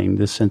battling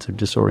this sense of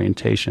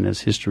disorientation as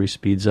history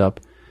speeds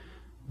up,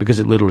 because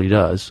it literally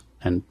does,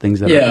 and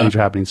things are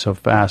happening so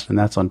fast, and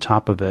that's on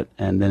top of it.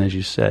 And then, as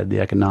you said,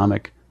 the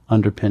economic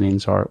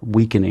underpinnings are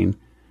weakening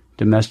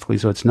domestically,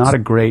 so it's not a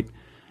great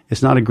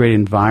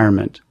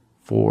environment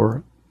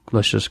for,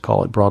 let's just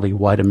call it broadly,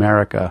 white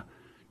America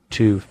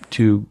to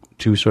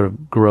sort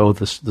of grow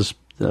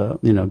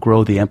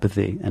grow the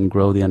empathy and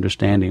grow the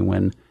understanding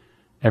when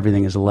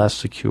everything is less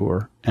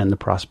secure and the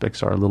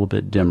prospects are a little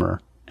bit dimmer.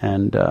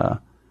 And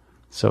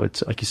so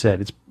it's like you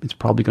said, it's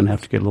probably going to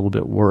have to get a little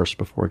bit worse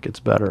before it gets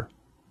better.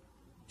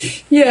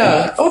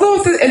 Yeah,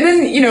 although, and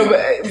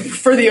then,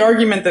 for the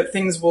argument that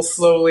things will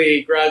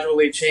slowly,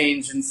 gradually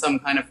change in some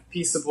kind of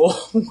peaceable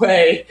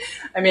way,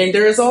 I mean,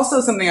 there is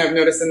also something I've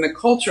noticed in the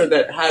culture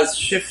that has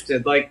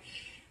shifted. Like,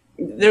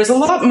 there are a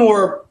lot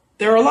more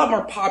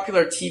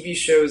popular TV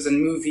shows and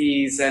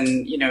movies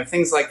and,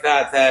 things like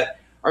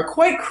that are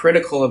quite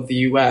critical of the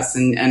U.S.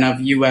 and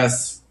of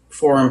U.S.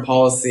 foreign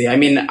policy. I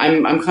mean,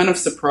 I'm kind of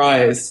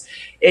surprised.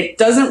 It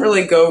doesn't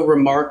really go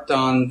remarked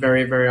on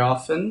very, very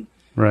often.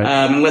 Right.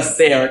 Unless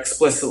they are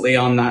explicitly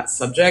on that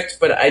subject.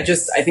 But I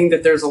think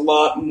that there's a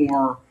lot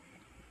more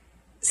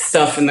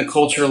stuff in the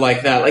culture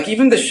like that. Like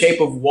even The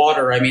Shape of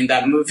Water, I mean,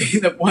 that movie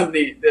that won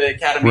the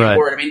Academy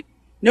Award. I mean,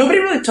 nobody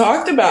really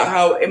talked about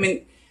how,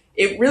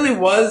 it really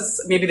was,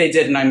 maybe they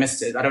did and I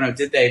missed it. I don't know,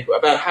 did they?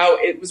 About how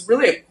it was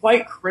really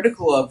quite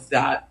critical of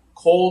that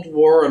Cold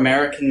War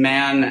American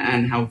man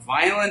and how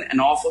violent and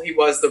awful he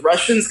was. The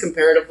Russians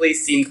comparatively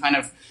seem kind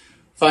of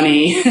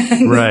funny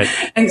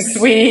and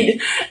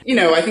sweet.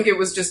 I think it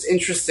was just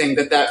interesting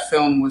that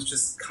film was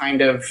just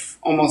kind of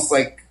almost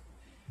like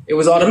it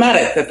was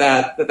automatic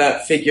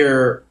that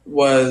figure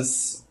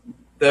was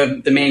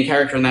the main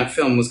character in that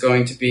film was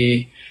going to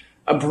be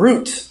a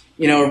brute,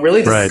 a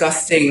really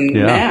disgusting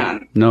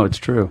man. No, it's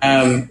true.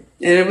 And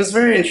it was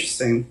very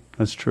interesting.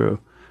 That's true.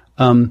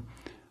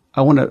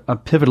 I want to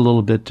pivot a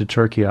little bit to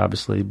Turkey,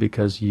 obviously,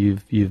 because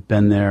you've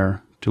been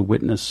there to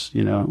witness,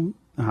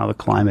 how the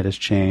climate has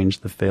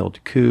changed, the failed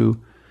coup.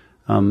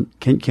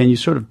 Can you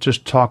sort of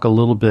just talk a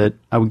little bit,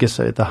 I would guess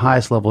at the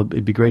highest level,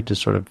 it'd be great to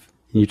sort of,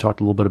 you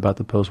talked a little bit about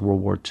the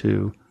post-World War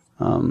II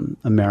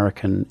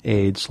American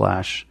aid /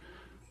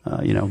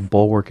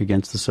 bulwark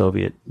against the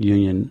Soviet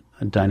Union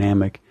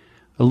dynamic,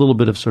 a little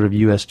bit of sort of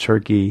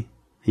U.S.-Turkey,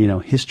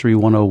 history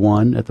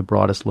 101 at the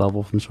broadest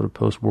level from sort of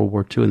post-World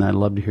War II, and I'd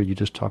love to hear you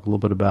just talk a little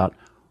bit about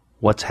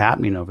what's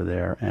happening over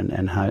there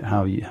and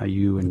how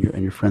you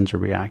and your friends are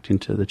reacting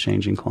to the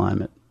changing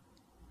climate.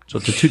 So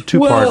it's a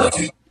two-part.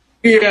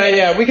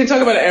 Yeah. We can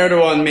talk about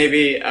Erdogan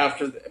maybe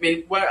after.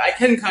 I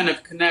can kind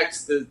of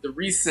connect the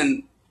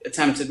recent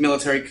attempted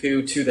military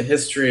coup to the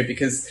history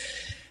because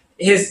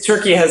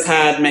Turkey has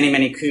had many,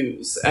 many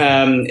coups.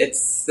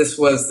 This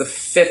was the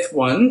fifth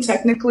one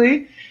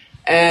technically.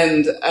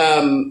 And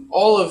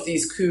all of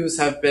these coups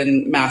have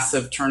been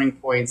massive turning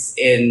points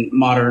in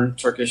modern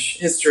Turkish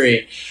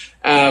history.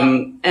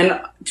 And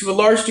to a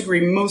large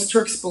degree, most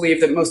Turks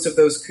believe that most of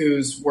those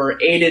coups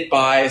were aided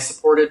by,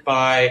 supported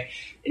by,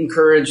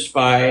 encouraged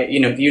by,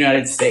 the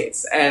United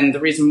States. And the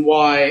reason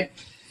why,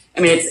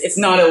 it's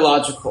not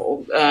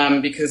illogical,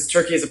 because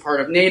Turkey is a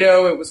part of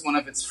NATO. It was one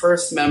of its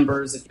first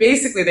members.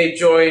 Basically, they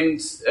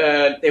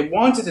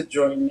wanted to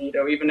join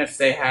NATO, even if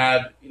they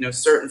had,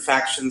 certain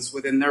factions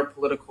within their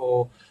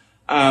political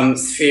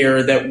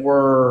sphere that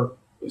were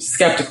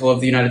skeptical of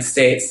the United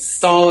States.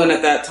 Stalin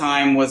at that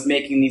time was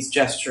making these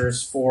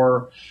gestures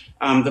for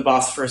the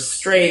Bosphorus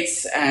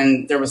Straits,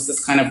 and there was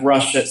this kind of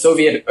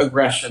Soviet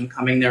aggression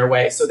coming their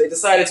way. So they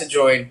decided to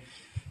join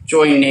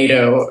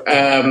NATO.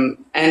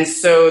 And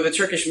so the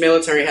Turkish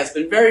military has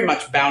been very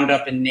much bound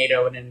up in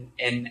NATO and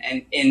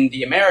in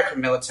the American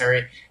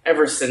military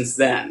ever since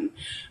then.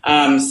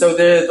 So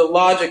the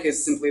logic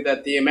is simply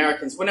that the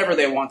Americans, whenever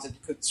they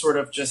wanted, could sort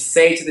of just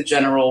say to the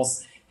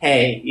generals,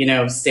 hey,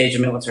 stage a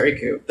military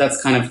coup. That's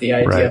kind of the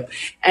idea. Right.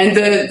 And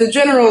the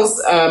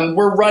generals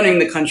were running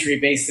the country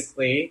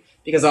basically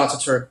because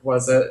Ataturk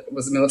was a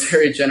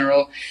military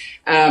general.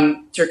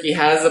 Turkey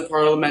has a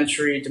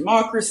parliamentary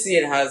democracy.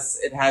 It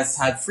has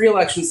had free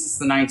elections since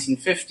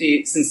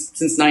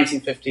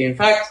 1950. In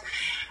fact,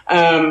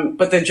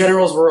 But the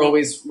generals were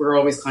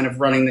always kind of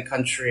running the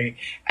country,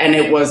 and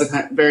it was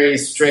a very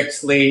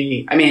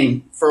strictly. I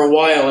mean, for a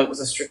while, it was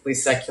a strictly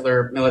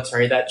secular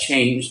military that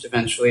changed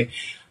eventually,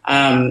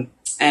 and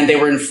they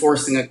were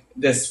enforcing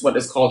this what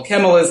is called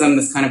Kemalism,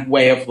 this kind of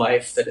way of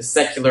life that is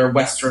secular,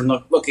 Western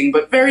looking,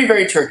 but very,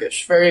 very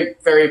Turkish, very,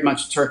 very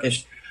much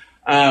Turkish.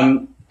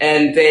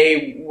 And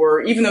they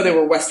were, even though they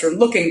were Western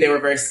looking, they were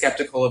very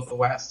skeptical of the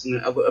West and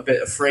a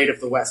bit afraid of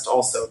the West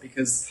also,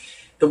 because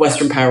the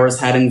Western powers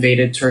had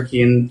invaded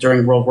Turkey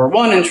during World War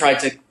I and tried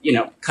to,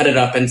 cut it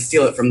up and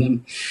steal it from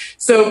them.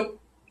 So,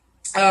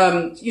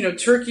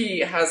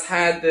 Turkey has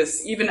had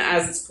this, even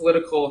as its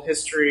political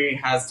history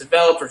has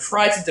developed or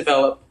tried to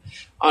develop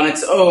on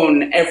its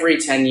own every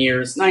 10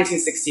 years,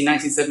 1960,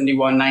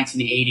 1971,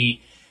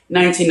 1980,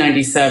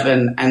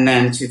 1997, and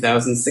then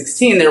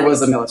 2016, there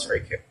was a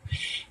military coup.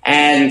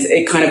 And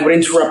it kind of would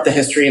interrupt the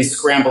history and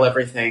scramble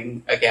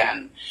everything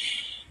again.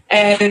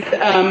 And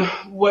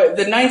what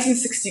the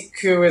 1960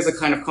 coup is a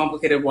kind of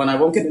complicated one. I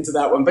won't get into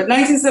that one. But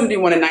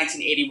 1971 and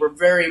 1980 were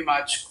very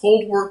much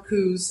Cold War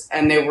coups,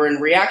 and they were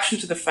in reaction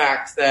to the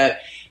fact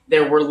that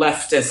there were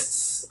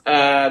leftists.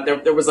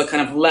 There was a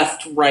kind of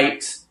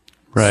left-right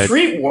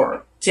street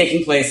war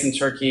taking place in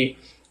Turkey,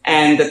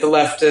 and that the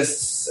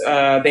leftists,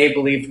 they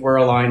believed, were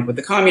aligned with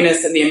the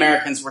communists, and the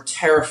Americans were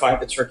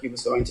terrified that Turkey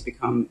was going to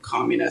become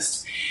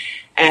communist.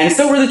 And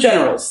so were the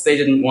generals. They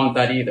didn't want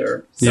that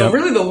either. So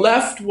really the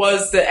left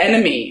was the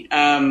enemy.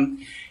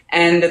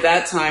 And at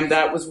that time,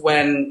 that was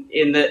when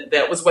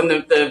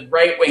the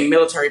right-wing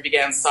military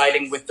began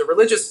siding with the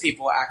religious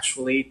people,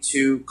 actually,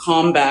 to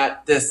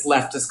combat this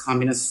leftist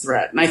communist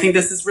threat. And I think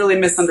this is really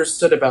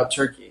misunderstood about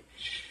Turkey.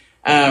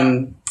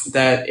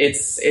 That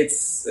it's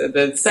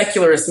the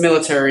secularist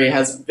military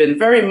has been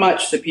very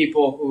much the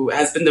people who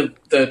has been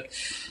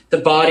the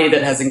body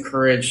that has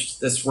encouraged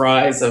this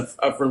rise of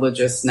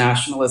religious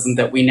nationalism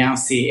that we now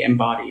see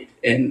embodied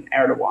in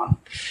Erdogan.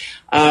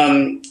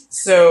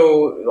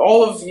 So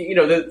all of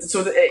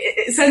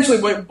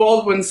essentially what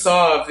Baldwin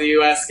saw of the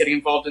U.S. getting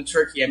involved in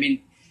Turkey, I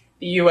mean,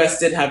 the U.S.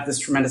 did have this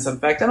tremendous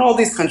effect on all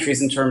these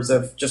countries in terms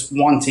of just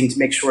wanting to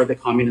make sure that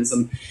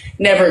communism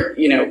never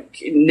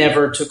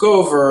took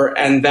over,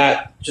 and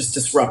that just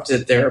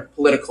disrupted their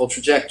political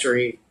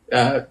trajectory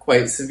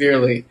quite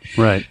severely.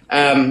 Right.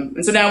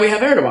 And so now we have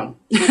Erdogan.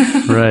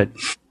 Right.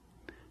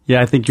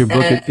 Yeah, I think your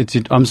book.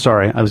 I'm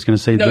sorry, I was going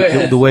to say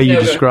the way you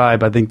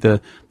describe. I think the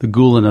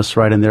Gulenists,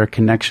 right, and their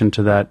connection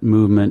to that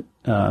movement,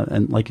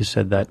 and like you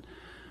said, that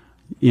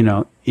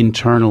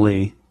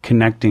internally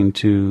connecting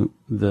to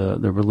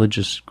the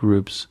religious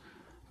groups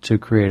to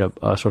create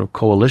a sort of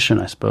coalition,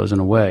 I suppose, in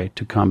a way,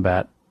 to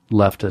combat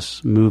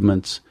leftist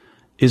movements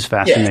is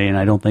fascinating.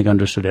 Yeah. I don't think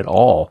understood at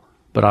all.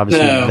 But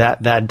obviously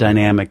that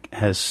dynamic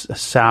has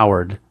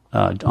soured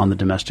on the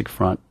domestic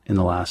front in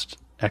the last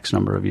X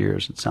number of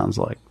years, it sounds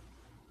like.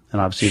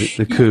 And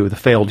obviously the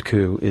failed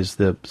coup, is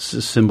the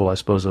symbol, I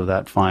suppose, of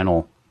that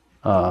final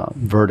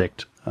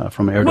verdict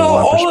from an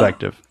Erdogan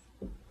perspective.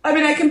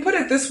 I can put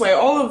it this way.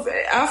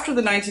 After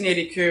the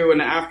 1980 coup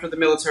and after the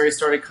military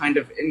started kind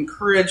of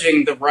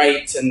encouraging the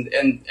right and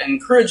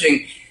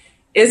encouraging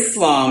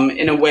Islam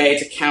in a way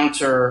to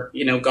counter,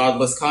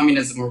 godless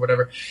communism or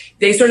whatever,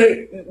 they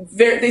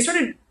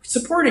started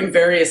supporting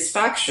various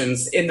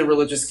factions in the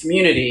religious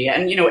community.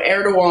 And,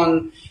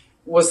 Erdogan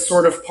was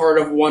sort of part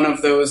of one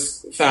of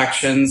those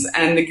factions,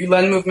 and the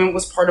Gulen movement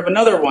was part of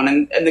another one.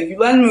 And the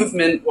Gulen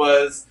movement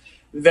was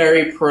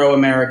very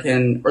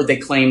pro-American, or they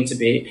claimed to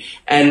be,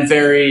 and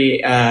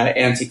very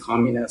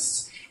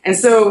anti-communist. And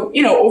so,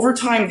 over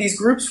time, these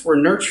groups were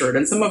nurtured,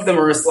 and some of them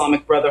are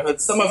Islamic Brotherhood,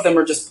 some of them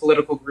are just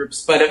political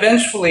groups. But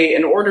eventually,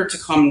 in order to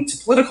come to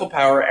political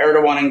power,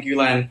 Erdogan and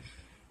Gulen,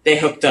 they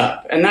hooked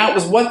up. And that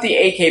was what the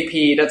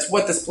AKP, that's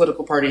what this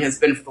political party has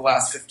been for the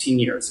last 15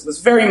 years. It was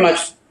very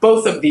much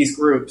both of these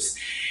groups.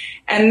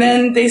 And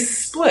then they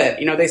split.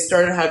 They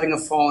started having a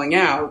falling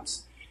out.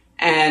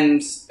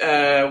 And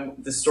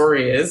the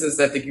story is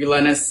that the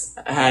Gulenists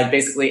had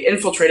basically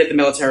infiltrated the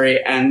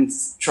military and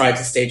tried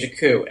to stage a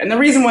coup. And the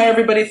reason why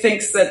everybody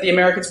thinks that the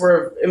Americans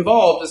were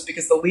involved is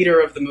because the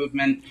leader of the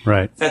movement,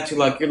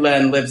 Fethullah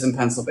Gulen, lives in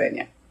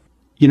Pennsylvania.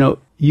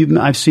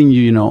 I've seen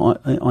you,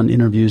 on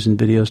interviews and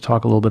videos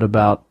talk a little bit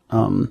about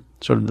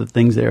sort of the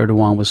things that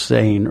Erdogan was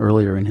saying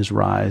earlier in his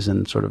rise,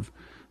 and sort of,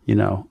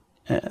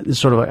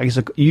 I guess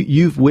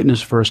you've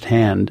witnessed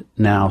firsthand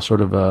now,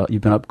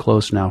 you've been up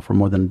close now for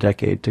more than a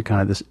decade to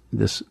kind of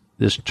this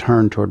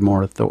turn toward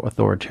more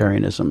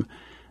authoritarianism.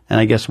 And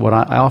I guess what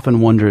I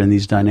often wonder in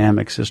these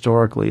dynamics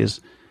historically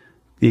is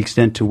the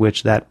extent to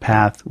which that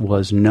path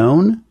was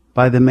known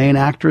by the main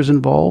actors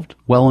involved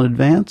well in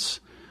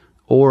advance,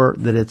 or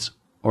that it's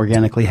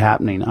organically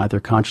happening, either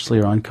consciously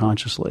or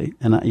unconsciously.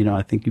 And,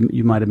 I think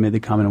you might have made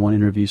the comment in one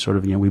interview, sort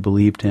of, we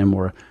believed him,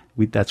 or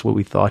that's what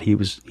we thought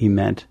he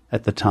meant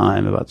at the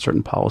time about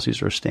certain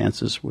policies or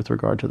stances with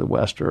regard to the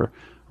West or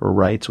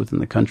rights within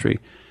the country.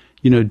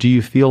 Do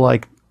you feel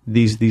like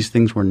these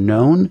things were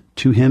known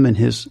to him and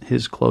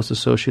his close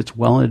associates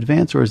well in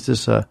advance, or is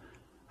this a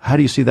How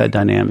do you see that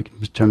dynamic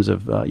in terms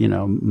of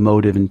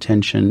motive,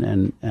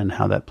 intention, and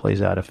how that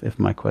plays out? If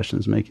my question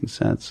is making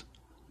sense.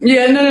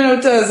 Yeah, no,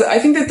 it does. I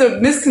think that the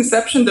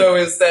misconception, though,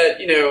 is that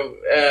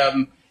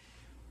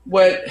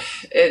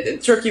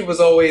Turkey was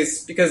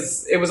always,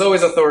 because it was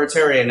always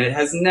authoritarian. It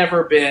has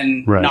never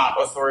been not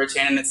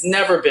authoritarian. It's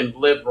never been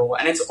liberal,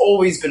 and it's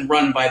always been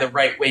run by the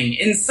right wing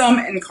in some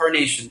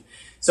incarnation.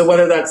 So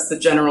whether that's the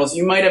generals,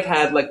 you might have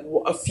had like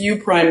a few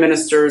prime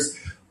ministers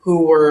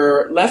who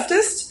were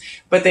leftist,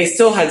 but they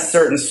still had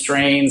certain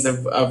strains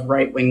of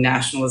right-wing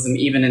nationalism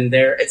even in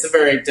there. It's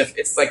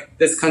it's like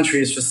this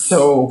country is just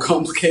so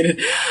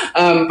complicated.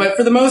 But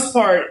for the most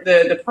part,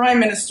 the prime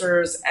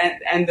ministers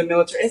and the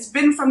military, it's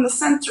been from the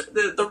center,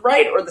 the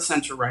right or the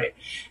center-right.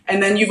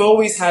 And then you've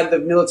always had the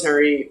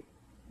military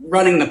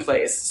running the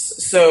place.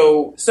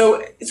 So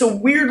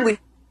weirdly,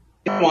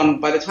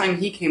 by the time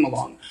he came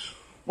along,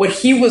 what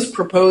he was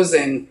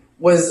proposing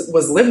was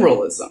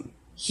liberalism.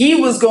 He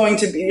was going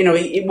to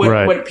be,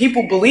 what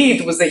people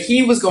believed was that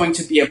he was going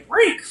to be a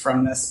break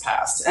from this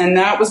past. And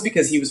that was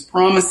because he was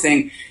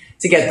promising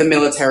to get the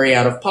military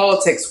out of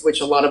politics, which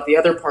a lot of the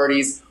other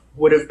parties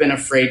would have been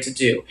afraid to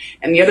do.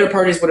 And the other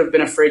parties would have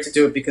been afraid to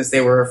do it because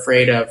they were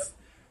afraid of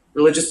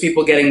religious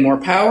people getting more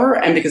power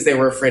and because they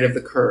were afraid of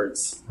the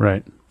Kurds.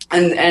 Right.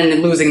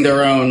 And losing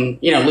their own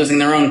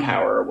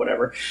power or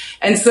whatever.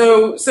 And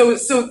so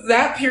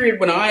that period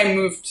when I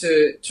moved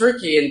to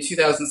Turkey in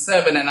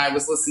 2007 and I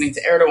was listening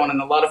to Erdogan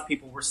and a lot of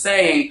people were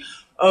saying,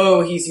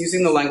 oh, he's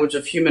using the language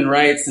of human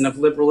rights and of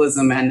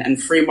liberalism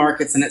and free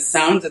markets. And it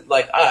sounded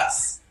like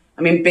us.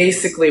 I mean,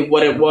 basically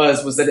what it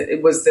was that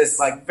it was this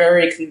like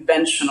very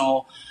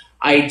conventional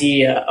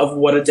idea of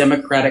what a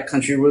democratic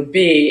country would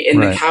be in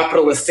the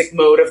capitalistic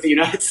mode of the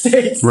United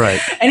States.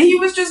 Right. And he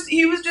was just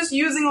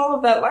using all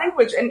of that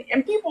language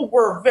and people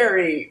were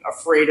very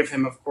afraid of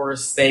him, of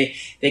course. They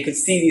could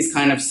see these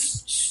kind of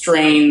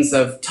strains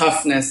of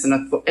toughness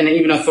and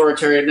even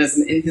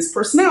authoritarianism in his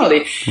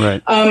personality.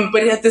 Right.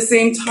 But at the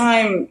same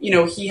time,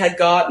 he had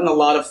gotten a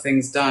lot of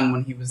things done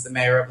when he was the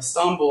mayor of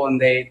Istanbul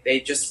and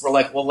they just were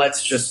like, well,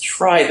 let's just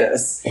try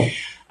this.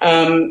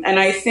 And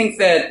I think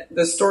that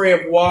the story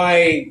of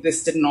why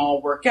this didn't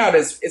all work out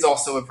is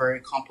also a very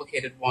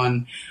complicated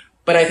one.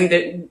 But I think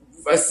that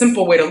a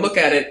simple way to look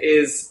at it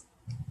is,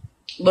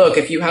 look,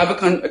 if you have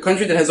a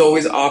country that has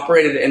always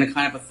operated in a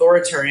kind of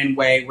authoritarian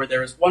way where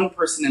there is one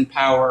person in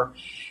power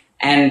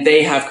and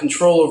they have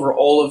control over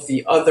all of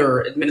the other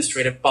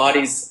administrative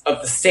bodies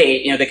of the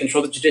state, they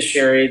control the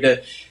judiciary,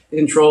 they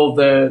control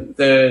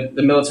the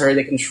military,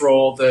 they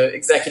control the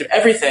executive,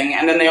 everything,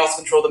 and then they also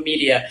control the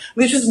media,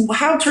 which is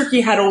how Turkey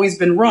had always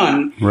been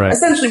run. Right.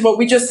 Essentially, what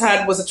we just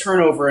had was a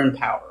turnover in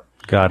power.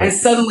 Got it. And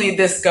suddenly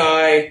this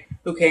guy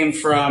who came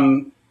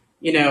from,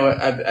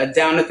 a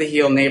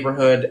down-at-the-heel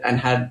neighborhood and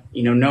had,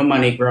 no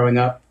money growing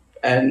up,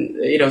 and,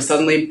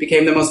 suddenly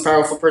became the most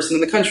powerful person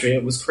in the country.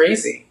 It was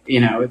crazy.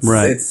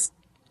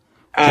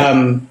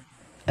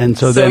 And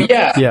so then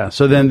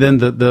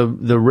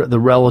the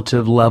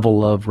relative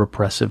level of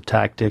repressive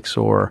tactics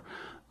or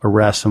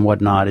arrests and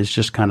whatnot is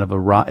just kind of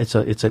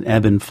it's an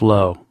ebb and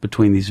flow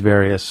between these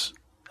various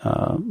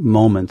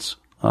moments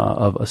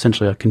of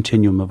essentially a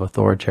continuum of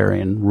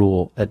authoritarian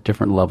rule at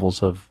different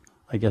levels of,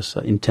 I guess,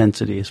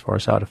 intensity as far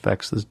as how it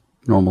affects the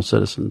normal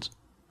citizens.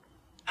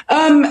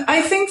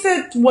 I think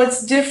that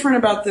what's different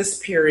about this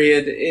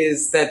period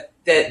is that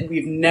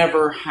they've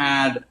never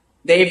had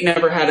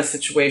a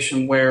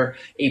situation where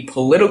a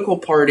political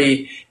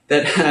party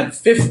that had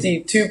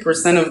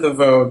 52% of the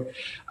vote,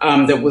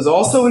 that was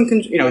also in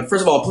control.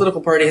 First of all, a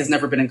political party has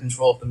never been in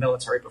control of the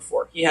military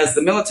before. He has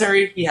the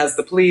military, he has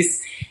the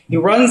police, he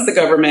runs the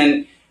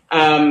government,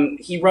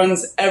 he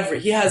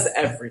has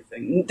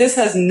everything. This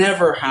has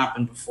never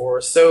happened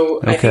before.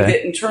 So I think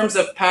that in terms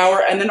of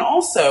power and then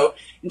also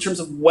in terms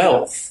of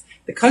wealth,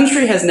 the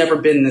country has never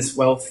been this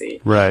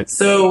wealthy. Right.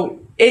 So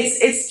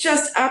it's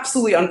just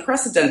absolutely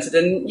unprecedented.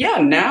 And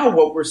now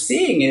what we're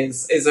seeing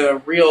is a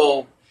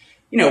real,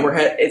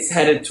 it's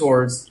headed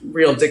towards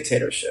real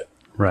dictatorship.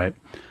 Right.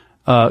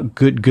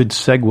 Good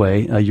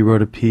segue. You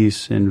wrote a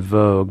piece in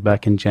Vogue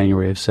back in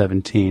January of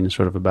 2017,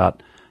 sort of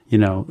about,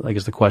 I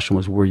guess the question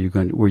was, were you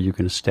going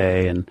to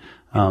stay? And,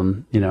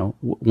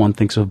 one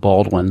thinks of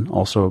Baldwin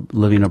also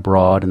living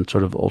abroad and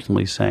sort of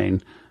ultimately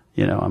saying,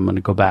 I'm going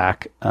to go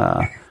back.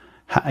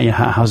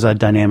 How's that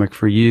dynamic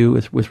for you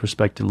with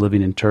respect to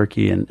living in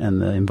Turkey and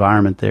the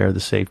environment there, the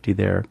safety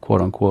there,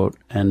 quote unquote,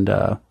 and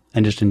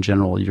just in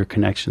general, your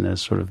connection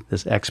as sort of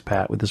this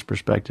expat with this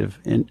perspective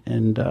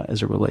and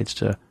as it relates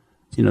to,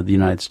 the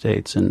United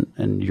States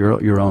and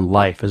your own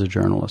life as a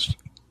journalist?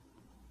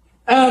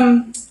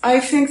 I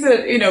think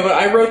that,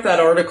 I wrote that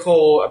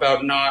article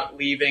about not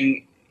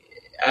leaving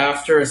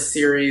after a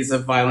series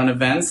of violent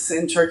events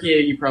in Turkey.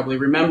 You probably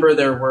remember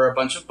there were a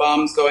bunch of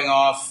bombs going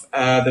off.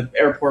 The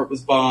airport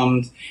was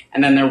bombed,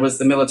 and then there was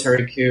the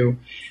military coup.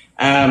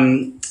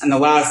 And the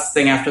last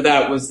thing after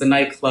that was the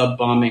nightclub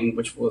bombing,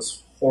 which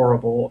was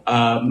horrible,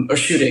 or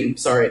shooting,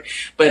 sorry.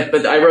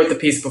 But I wrote the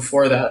piece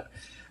before that.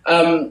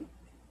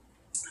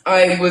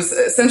 I was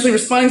essentially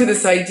responding to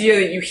this idea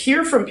that you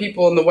hear from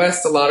people in the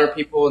West, a lot of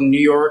people in New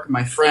York,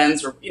 my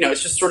friends, or,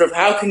 it's just sort of,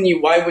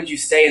 why would you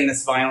stay in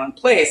this violent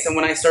place? And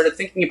when I started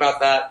thinking about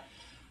that,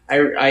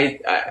 I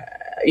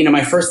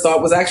my first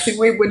thought was actually,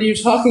 wait, what are you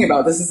talking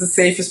about? This is the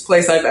safest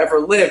place I've ever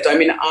lived. I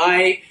mean,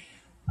 I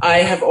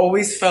have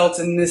always felt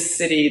in this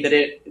city that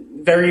it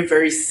very,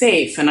 very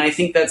safe. And I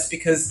think that's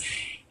because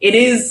it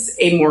is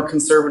a more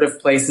conservative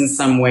place in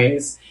some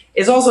ways.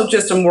 It's also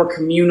just a more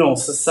communal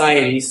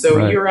society. So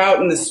right. You're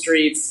out in the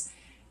streets.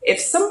 If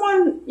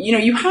someone,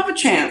 you have a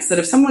chance that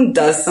if someone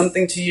does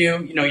something to you,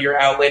 you're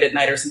out late at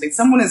night or something,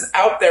 someone is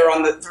out there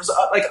there's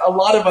like a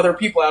lot of other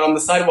people out on the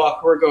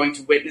sidewalk who are going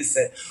to witness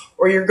it.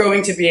 Or you're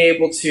going to be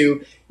able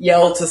to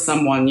yell to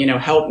someone,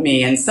 help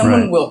me, and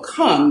someone right. will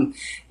come.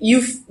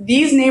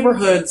 These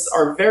neighborhoods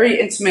are very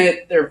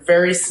intimate. They're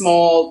very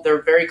small.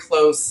 They're very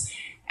close.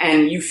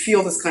 And you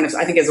feel this kind of,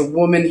 I think as a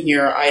woman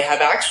here, I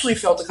have actually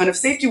felt a kind of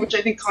safety, which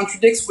I think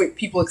contradicts what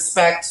people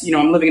expect.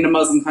 I'm living in a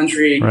Muslim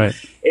country, right.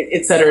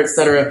 et cetera, et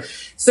cetera.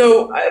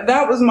 So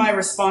that was my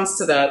response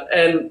to that.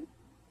 And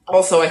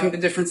also, I think the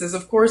difference is,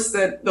 of course,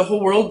 that the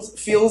whole world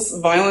feels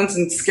violent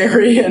and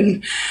scary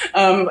and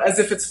as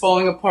if it's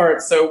falling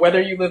apart. So whether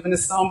you live in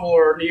Istanbul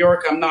or New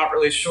York, I'm not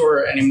really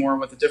sure anymore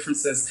what the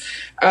difference is.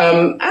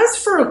 As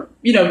for,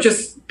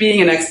 just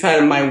being an expat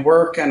in my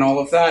work and all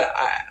of that,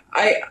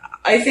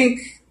 I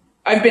think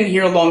I've been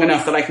here long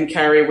enough that I can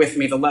carry with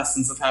me the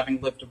lessons of having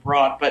lived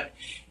abroad, but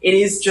it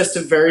is just a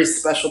very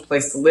special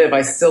place to live.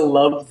 I still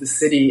love the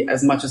city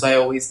as much as I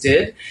always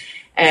did.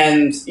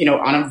 And,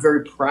 on a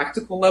very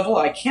practical level,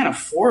 I can't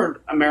afford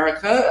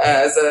America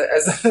as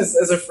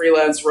a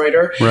freelance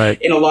writer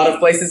right. in a lot of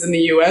places in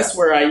the U.S.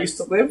 where I used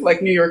to live,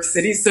 like New York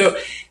City. So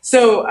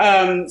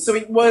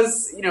it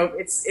was,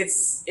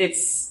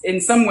 it's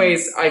in some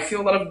ways I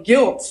feel a lot of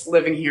guilt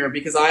living here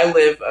because I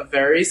live a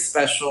very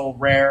special,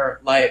 rare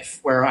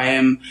life where I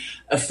am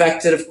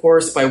affected, of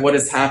course, by what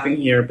is happening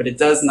here, but it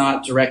does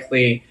not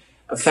directly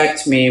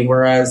affect me.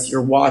 Whereas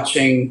you're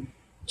watching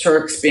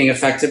Turks being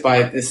affected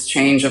by this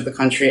change of the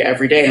country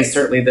every day, and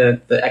certainly the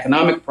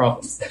economic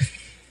problems.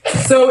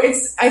 So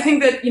I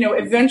think that,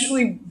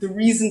 eventually the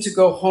reason to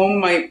go home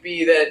might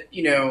be that,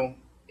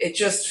 it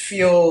just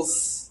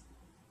feels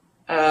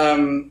a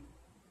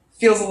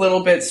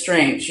little bit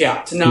strange,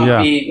 to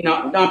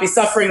not be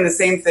suffering the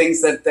same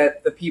things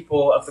that the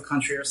people of the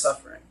country are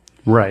suffering.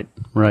 Right.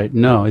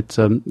 No, it's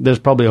there's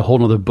probably a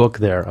whole other book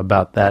there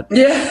about that.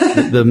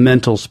 Yeah. the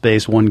mental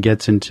space one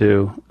gets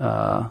into,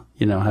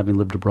 having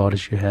lived abroad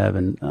as you have,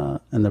 and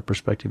the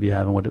perspective you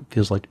have, and what it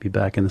feels like to be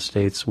back in the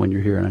States when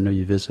you're here. And I know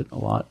you visit a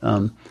lot.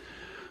 Well,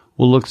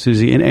 look,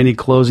 Susie, any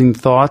closing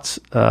thoughts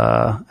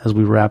as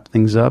we wrap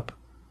things up?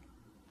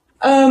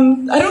 I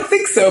don't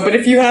think so. But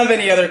if you have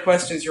any other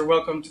questions, you're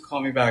welcome to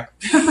call me back.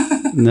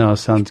 No,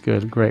 sounds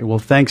good. Great. Well,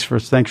 thanks for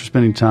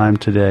spending time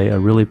today. I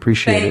really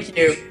appreciate it. Thank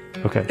you.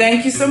 Okay.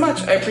 Thank you so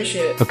much. I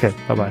appreciate it. Okay.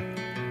 Bye-bye.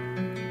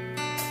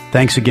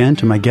 Thanks again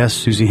to my guest,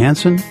 Susie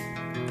Hansen.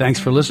 Thanks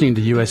for listening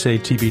to USA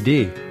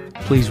TBD.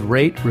 Please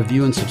rate,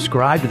 review, and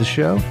subscribe to the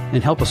show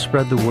and help us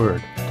spread the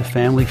word to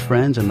family,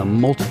 friends, and the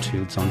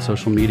multitudes on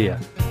social media.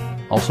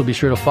 Also, be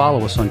sure to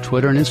follow us on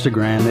Twitter and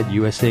Instagram at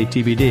USA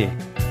TBD.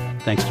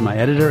 Thanks to my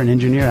editor and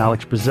engineer,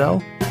 Alex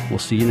Brazell. We'll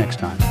see you next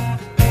time.